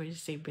Restaurant, we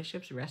just say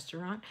Bishop's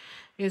Restaurant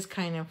is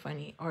kind of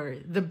funny. Or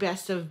the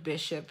Best of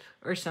Bishop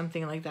or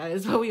something like that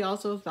is what we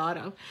also thought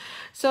of.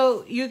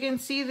 So you can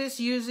see this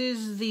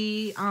uses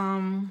the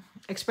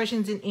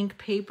Expressions in Ink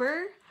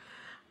paper.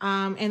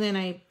 And then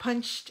I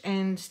punched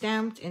and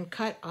stamped and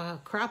cut a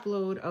crap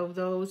load of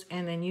those.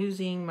 And then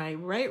using my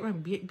right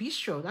one,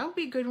 Bistro, that would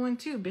be a good one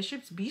too,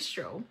 Bishop's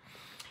Bistro.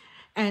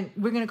 And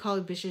we're going to call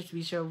it Bishop's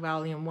Bistro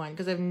Volume 1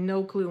 because I have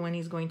no clue when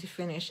he's going to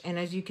finish. And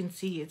as you can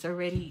see, it's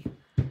already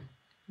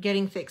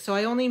getting thick. So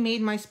I only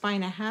made my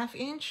spine 1/2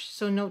 inch.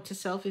 So note to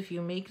self, if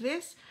you make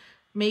this,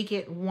 make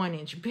it 1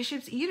 inch.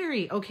 Bishop's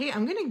Eatery. Okay,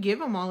 I'm going to give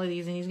him all of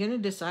these and he's going to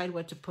decide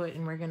what to put,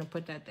 and we're going to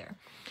put that there.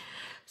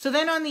 So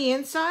then on the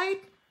inside,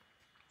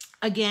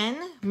 again,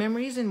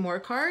 Memories and More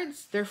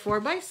cards. They're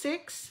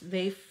 4x6.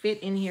 They fit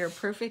in here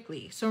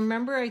perfectly. So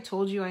remember I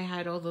told you I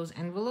had all those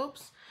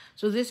envelopes?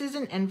 So this is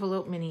an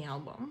envelope mini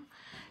album.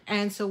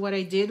 And so what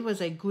I did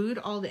was I glued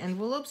all the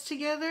envelopes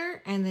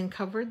together and then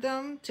covered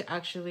them to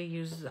actually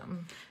use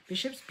them.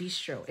 Bishop's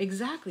Bistro.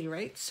 Exactly,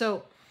 right?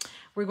 So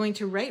we're going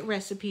to write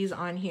recipes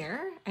on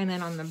here. And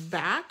then on the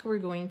back, we're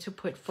going to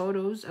put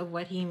photos of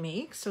what he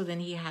makes. So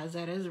then he has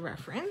that as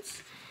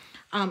reference.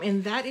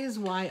 And that is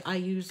why I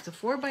used the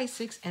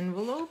 4x6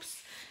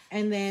 envelopes.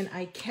 And then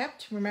I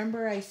kept,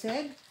 remember I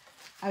said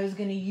I was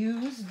going to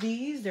use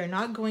these. They're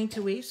not going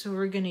to waste. So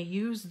we're going to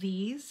use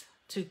these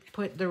to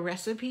put the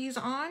recipes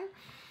on.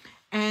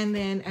 And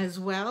then as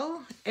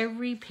well,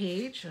 every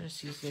page,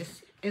 let's use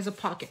this, is a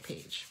pocket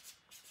page.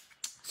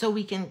 so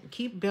we can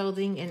keep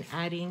building and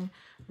adding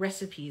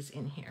recipes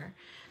in here.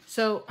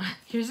 So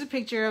here's a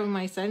picture of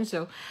my son.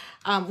 So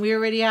we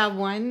already have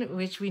one,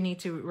 which we need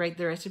to write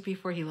the recipe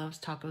for. He loves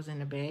tacos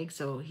in a bag.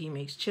 So he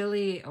makes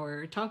chili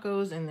or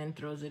tacos and then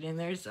throws it in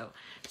there. So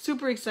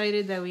super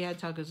excited that we had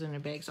tacos in a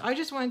bag. So I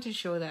just wanted to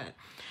show that.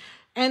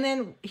 And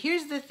then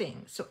here's the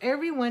thing. So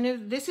every one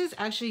of this is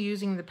actually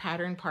using the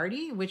pattern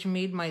party, which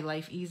made my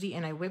life easy.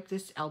 And I whipped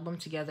this album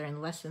together in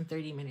less than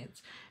 30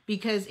 minutes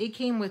because it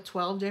came with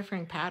 12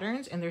 different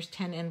patterns and there's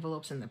 10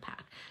 envelopes in the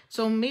pack.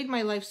 So it made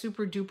my life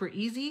super duper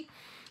easy.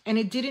 And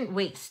it didn't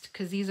waste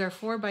because these are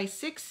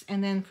 4x6.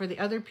 And then for the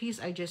other piece,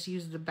 I just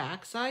used the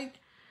back side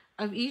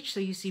of each. So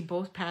you see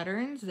both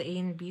patterns, the A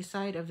and B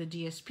side of the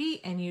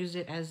DSP, and use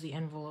it as the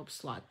envelope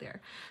slot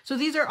there. So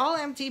these are all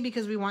empty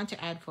because we want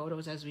to add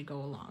photos as we go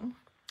along.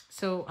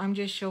 So I'm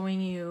just showing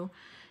you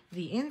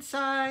the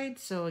inside.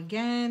 So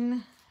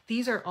again,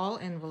 these are all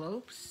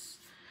envelopes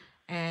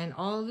and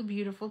all the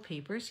beautiful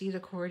paper. See the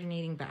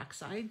coordinating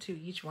backside to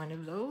each one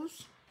of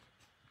those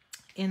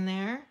in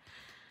there.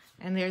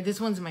 And there, this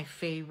one's my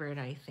favorite,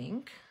 I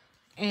think.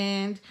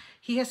 And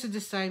he has to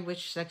decide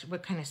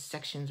what kind of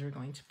sections we're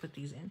going to put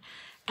these in.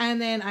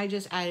 And then I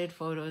just added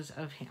photos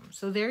of him.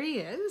 So there he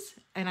is.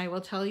 And I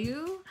will tell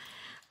you,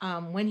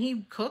 when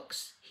he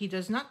cooks, he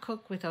does not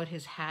cook without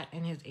his hat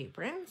and his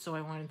apron. So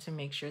I wanted to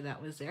make sure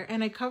that was there.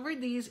 And I covered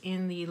these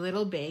in the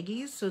little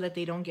baggies so that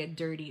they don't get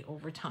dirty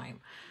over time,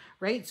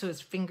 right? So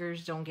his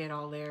fingers don't get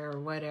all there or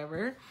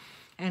whatever.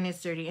 And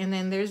it's dirty. And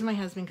then there's my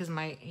husband because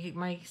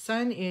my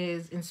son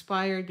is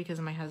inspired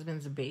because my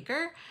husband's a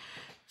baker.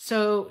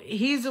 So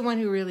he's the one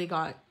who really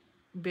got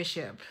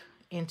Bishop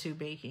into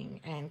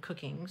baking and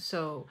cooking.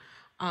 So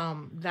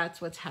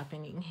that's what's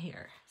happening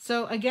here.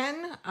 So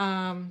again,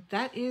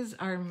 that is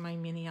my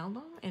mini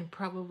album and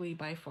probably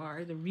by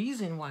far the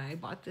reason why I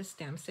bought this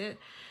stamp set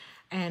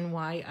and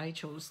why I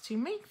chose to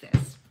make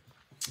this.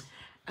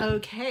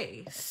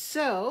 Okay,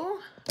 so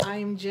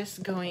I'm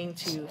just going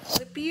to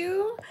flip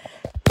you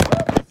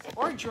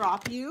or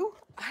drop you.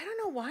 I don't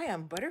know why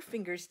I'm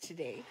Butterfingers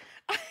today.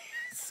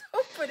 So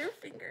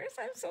Butterfingers,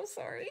 I'm so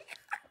sorry.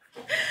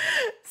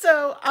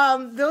 So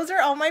those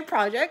are all my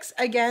projects.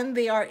 Again,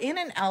 they are in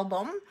an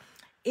album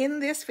in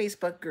this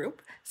Facebook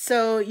group.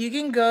 So you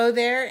can go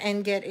there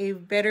and get a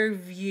better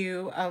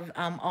view of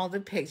all the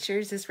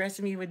pictures. This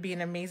recipe would be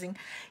an amazing,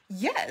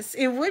 yes,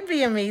 it would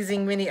be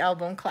amazing mini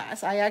album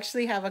class. I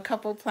actually have a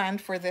couple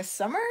planned for this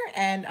summer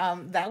and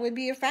that would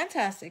be a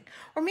fantastic.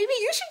 Or maybe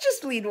you should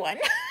just lead one.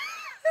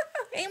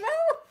 Hey, Mo?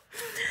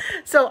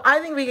 So I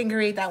think we can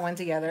create that one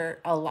together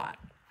a lot.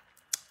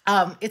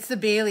 It's the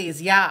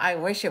Baileys. Yeah, I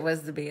wish it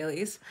was the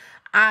Baileys.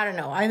 I don't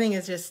know. I think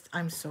it's just,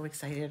 I'm so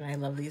excited and I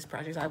love these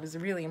projects. I was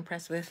really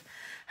impressed with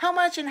how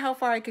much and how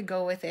far I could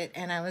go with it.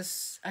 And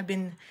I've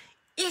been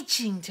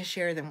itching to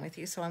share them with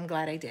you. So I'm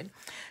glad I did.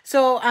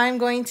 So I'm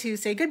going to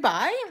say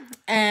goodbye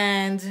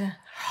and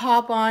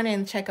hop on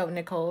and check out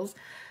Nicole's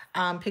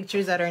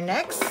pictures that are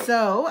next.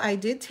 So I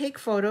did take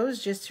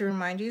photos just to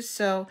remind you.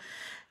 So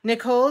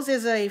Nicole's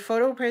is a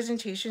photo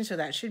presentation. So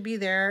that should be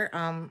there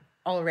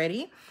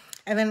already.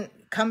 And then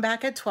come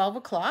back at 12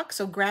 o'clock.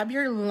 So grab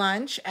your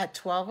lunch at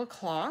 12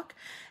 o'clock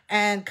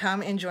and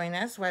come and join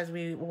us as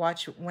we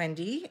watch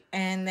Wendy.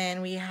 And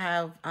then we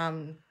have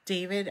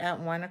David at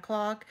 1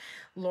 o'clock,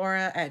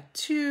 Laura at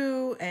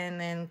 2, and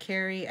then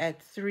Carrie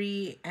at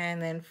 3,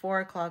 and then 4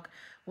 o'clock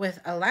with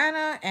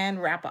Alana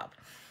and wrap up.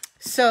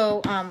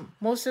 So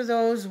most of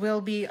those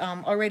will be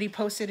already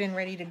posted and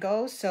ready to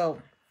go.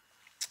 So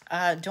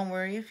don't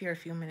worry if you're a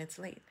few minutes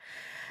late.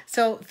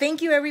 So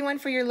thank you everyone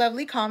for your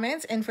lovely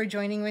comments and for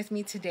joining with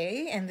me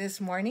today and this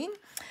morning.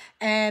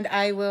 And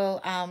I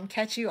will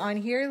catch you on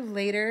here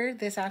later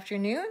this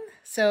afternoon.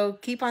 So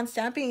keep on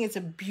stamping. It's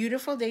a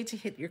beautiful day to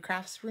hit your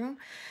crafts room.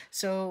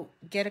 So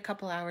get a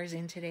couple hours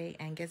in today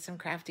and get some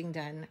crafting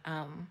done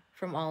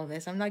from all of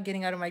this. I'm not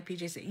getting out of my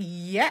PJs.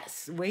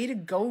 Yes, way to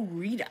go,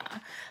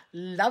 Rita.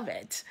 Love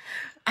it.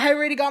 I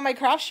already got my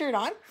craft shirt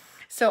on.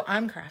 So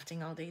I'm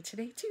crafting all day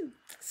today too.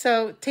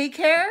 So take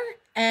care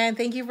and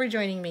thank you for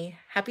joining me.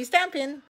 Happy stamping.